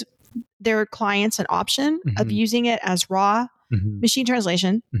give their clients an option of using it as raw machine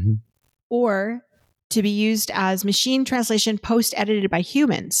translation or to be used as machine translation post-edited by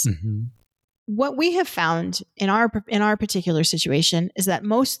humans. What we have found in our particular situation is that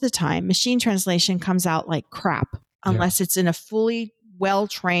most of the time machine translation comes out like crap unless it's in a fully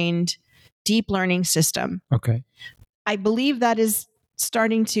well-trained deep learning system. Okay. I believe that is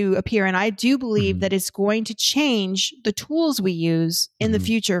starting to appear, and I do believe that it's going to change the tools we use in the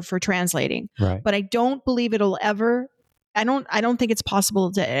future for translating. Right. But I don't believe it'll ever. I don't think it's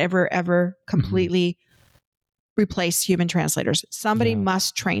possible to ever completely replace human translators. Somebody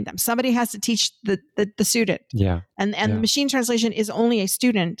must train them. Somebody has to teach the student. Yeah. And the machine translation is only a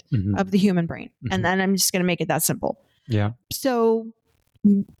student of the human brain. And then I'm just going to make it that simple. Yeah. So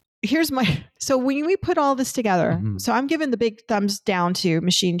so when we put all this together, so I'm giving the big thumbs down to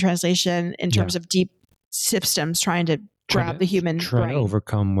machine translation in terms of deep systems trying to grab the human brain. Trying to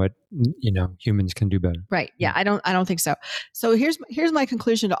overcome what humans can do better. Right. Yeah. I don't think so. So here's my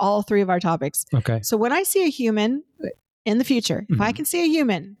conclusion to all three of our topics. Okay. So when I see a human in the future, if I can see a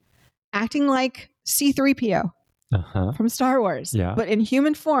human acting like C-3PO from Star Wars, but in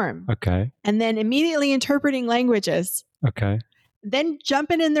human form. Okay. And then immediately interpreting languages. Okay. Then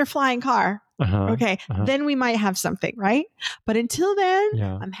jumping in their flying car. Okay. Then we might have something, right? But until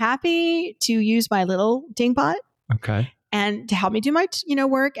then, I'm happy to use my little dingbat. Okay. And to help me do my,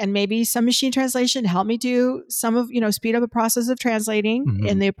 work, and maybe some machine translation to help me do some of, speed up a process of translating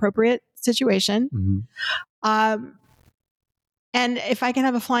in the appropriate situation. And if I can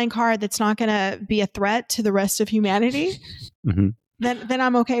have a flying car that's not going to be a threat to the rest of humanity, then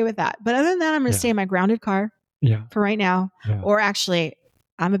I'm okay with that. But other than that, I'm going to stay in my grounded car for right now. Or actually,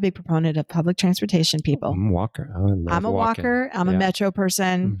 I'm a big proponent of public transportation, people. I'm a walker. I'm a walker. I'm a metro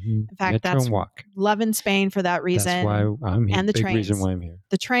person. In fact, that's loving Spain for that reason. That's why I'm here. And the trains. Reason why I'm here.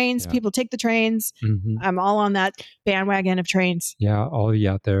 The trains, people take the trains. I'm all on that bandwagon of trains. Yeah, all of you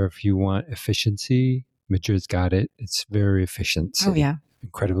out there, if you want efficiency, Madrid's got it. It's very efficient. Oh, yeah.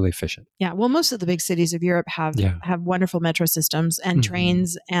 Incredibly efficient. Yeah. Well, most of the big cities of Europe have wonderful metro systems and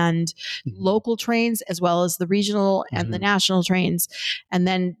trains and local trains, as well as the regional and the national trains. And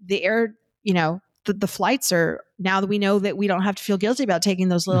then the air, the flights are, now that we know that we don't have to feel guilty about taking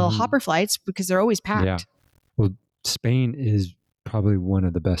those little hopper flights because they're always packed. Yeah. Well, Spain is probably one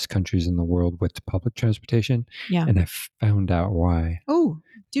of the best countries in the world with public transportation. Yeah. And I found out why. Oh,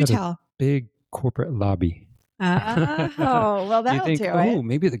 do tell. Big corporate lobby. Oh, well, that'll do it.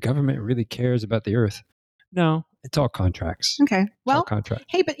 Maybe the government really cares about the earth. No, it's all contracts. Okay. Well, contract.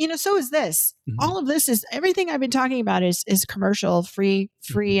 Hey, but so is this. All of this is, everything I've been talking about is commercial, free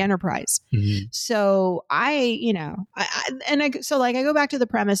enterprise. So I go back to the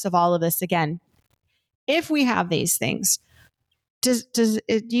premise of all of this again. If we have these things, do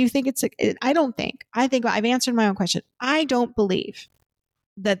you think I don't think. I think I've answered my own question. I don't believe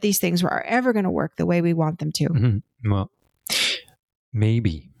that these things are ever going to work the way we want them to. Well,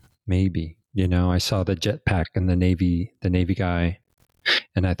 maybe. I saw the jetpack and the Navy guy,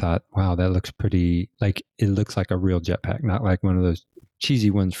 and I thought, wow, that looks pretty, like, it looks like a real jetpack, not like one of those cheesy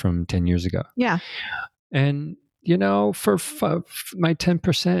ones from 10 years ago. Yeah. And, for my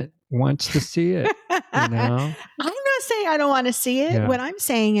 10% wants to see it, I'm not saying I don't want to see it. Yeah. What I'm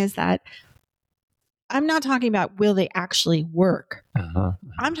saying is that I'm not talking about will they actually work.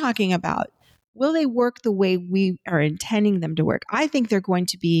 I'm talking about will they work the way we are intending them to work. I think they're going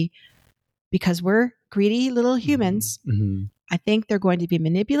to be, because we're greedy little humans, I think they're going to be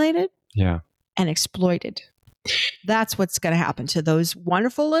manipulated and exploited. That's what's going to happen to those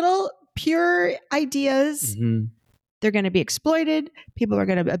wonderful little pure ideas. They're going to be exploited. People are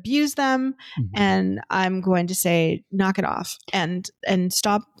going to abuse them. And I'm going to say, knock it off and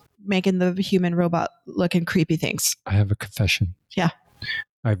stop making the human robot looking creepy things. I have a confession. Yeah.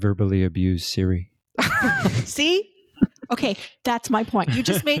 I verbally abuse Siri. See? Okay, that's my point. You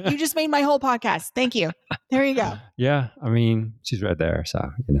just made my whole podcast. Thank you. There you go. Yeah, I mean, she's right there,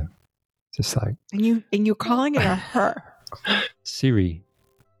 so just like. And you're calling it a her. Siri.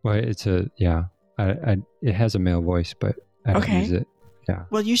 Well, it's it has a male voice, but I don't use it. Yeah.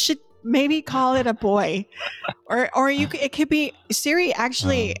 Well, you should maybe call it a boy, or it could be Siri.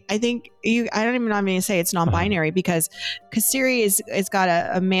 Actually, I think I don't even know. I'm going to say it's non-binary because Siri is got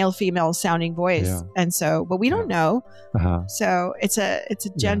a male female sounding voice, and so, but we don't know. So it's a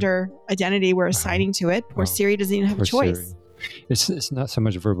gender identity we're assigning to it. Poor Siri doesn't even have a choice. Siri. It's not so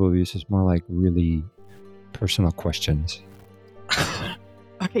much verbal abuse. It's more like really personal questions.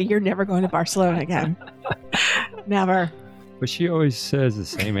 Okay, you're never going to Barcelona again. Never. But she always says the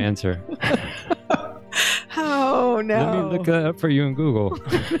same answer. Oh, no. Let me look that up for you in Google.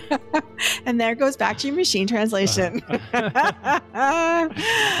 And there goes back to your machine translation.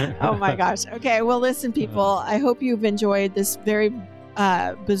 Oh, my gosh. Okay, well, listen, people. I hope you've enjoyed this very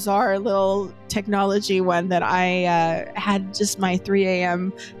bizarre little technology one that I had just my 3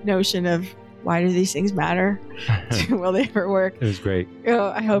 a.m. notion of, why do these things matter? Will they ever work? It was great. Oh,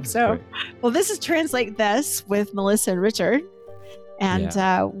 I hope so. Well, this is Translate This with Melissa and Richard. And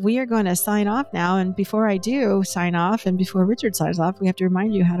we are going to sign off now. And before I do sign off, and before Richard signs off, we have to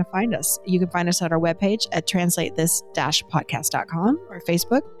remind you how to find us. You can find us at our webpage at translatethis-podcast.com, or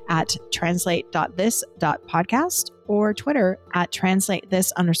Facebook at translate.this.podcast, or Twitter at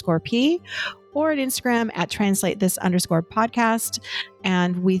translatethin_p, or at Instagram at translatethin_podcast.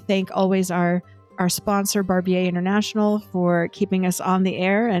 And we thank always our sponsor, Barbier International, for keeping us on the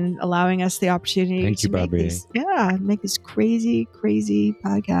air and allowing us the opportunity to make these crazy, crazy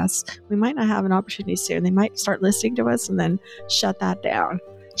podcasts. We might not have an opportunity soon. They might start listening to us and then shut that down.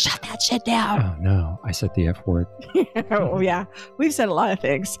 shut that shit down. Oh, no. I said the F word. Oh, yeah. We've said a lot of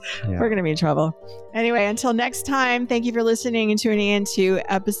things. Yeah. We're going to be in trouble. Anyway, until next time, thank you for listening and tuning in to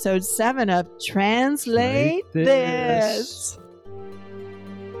episode 7 of Translate This.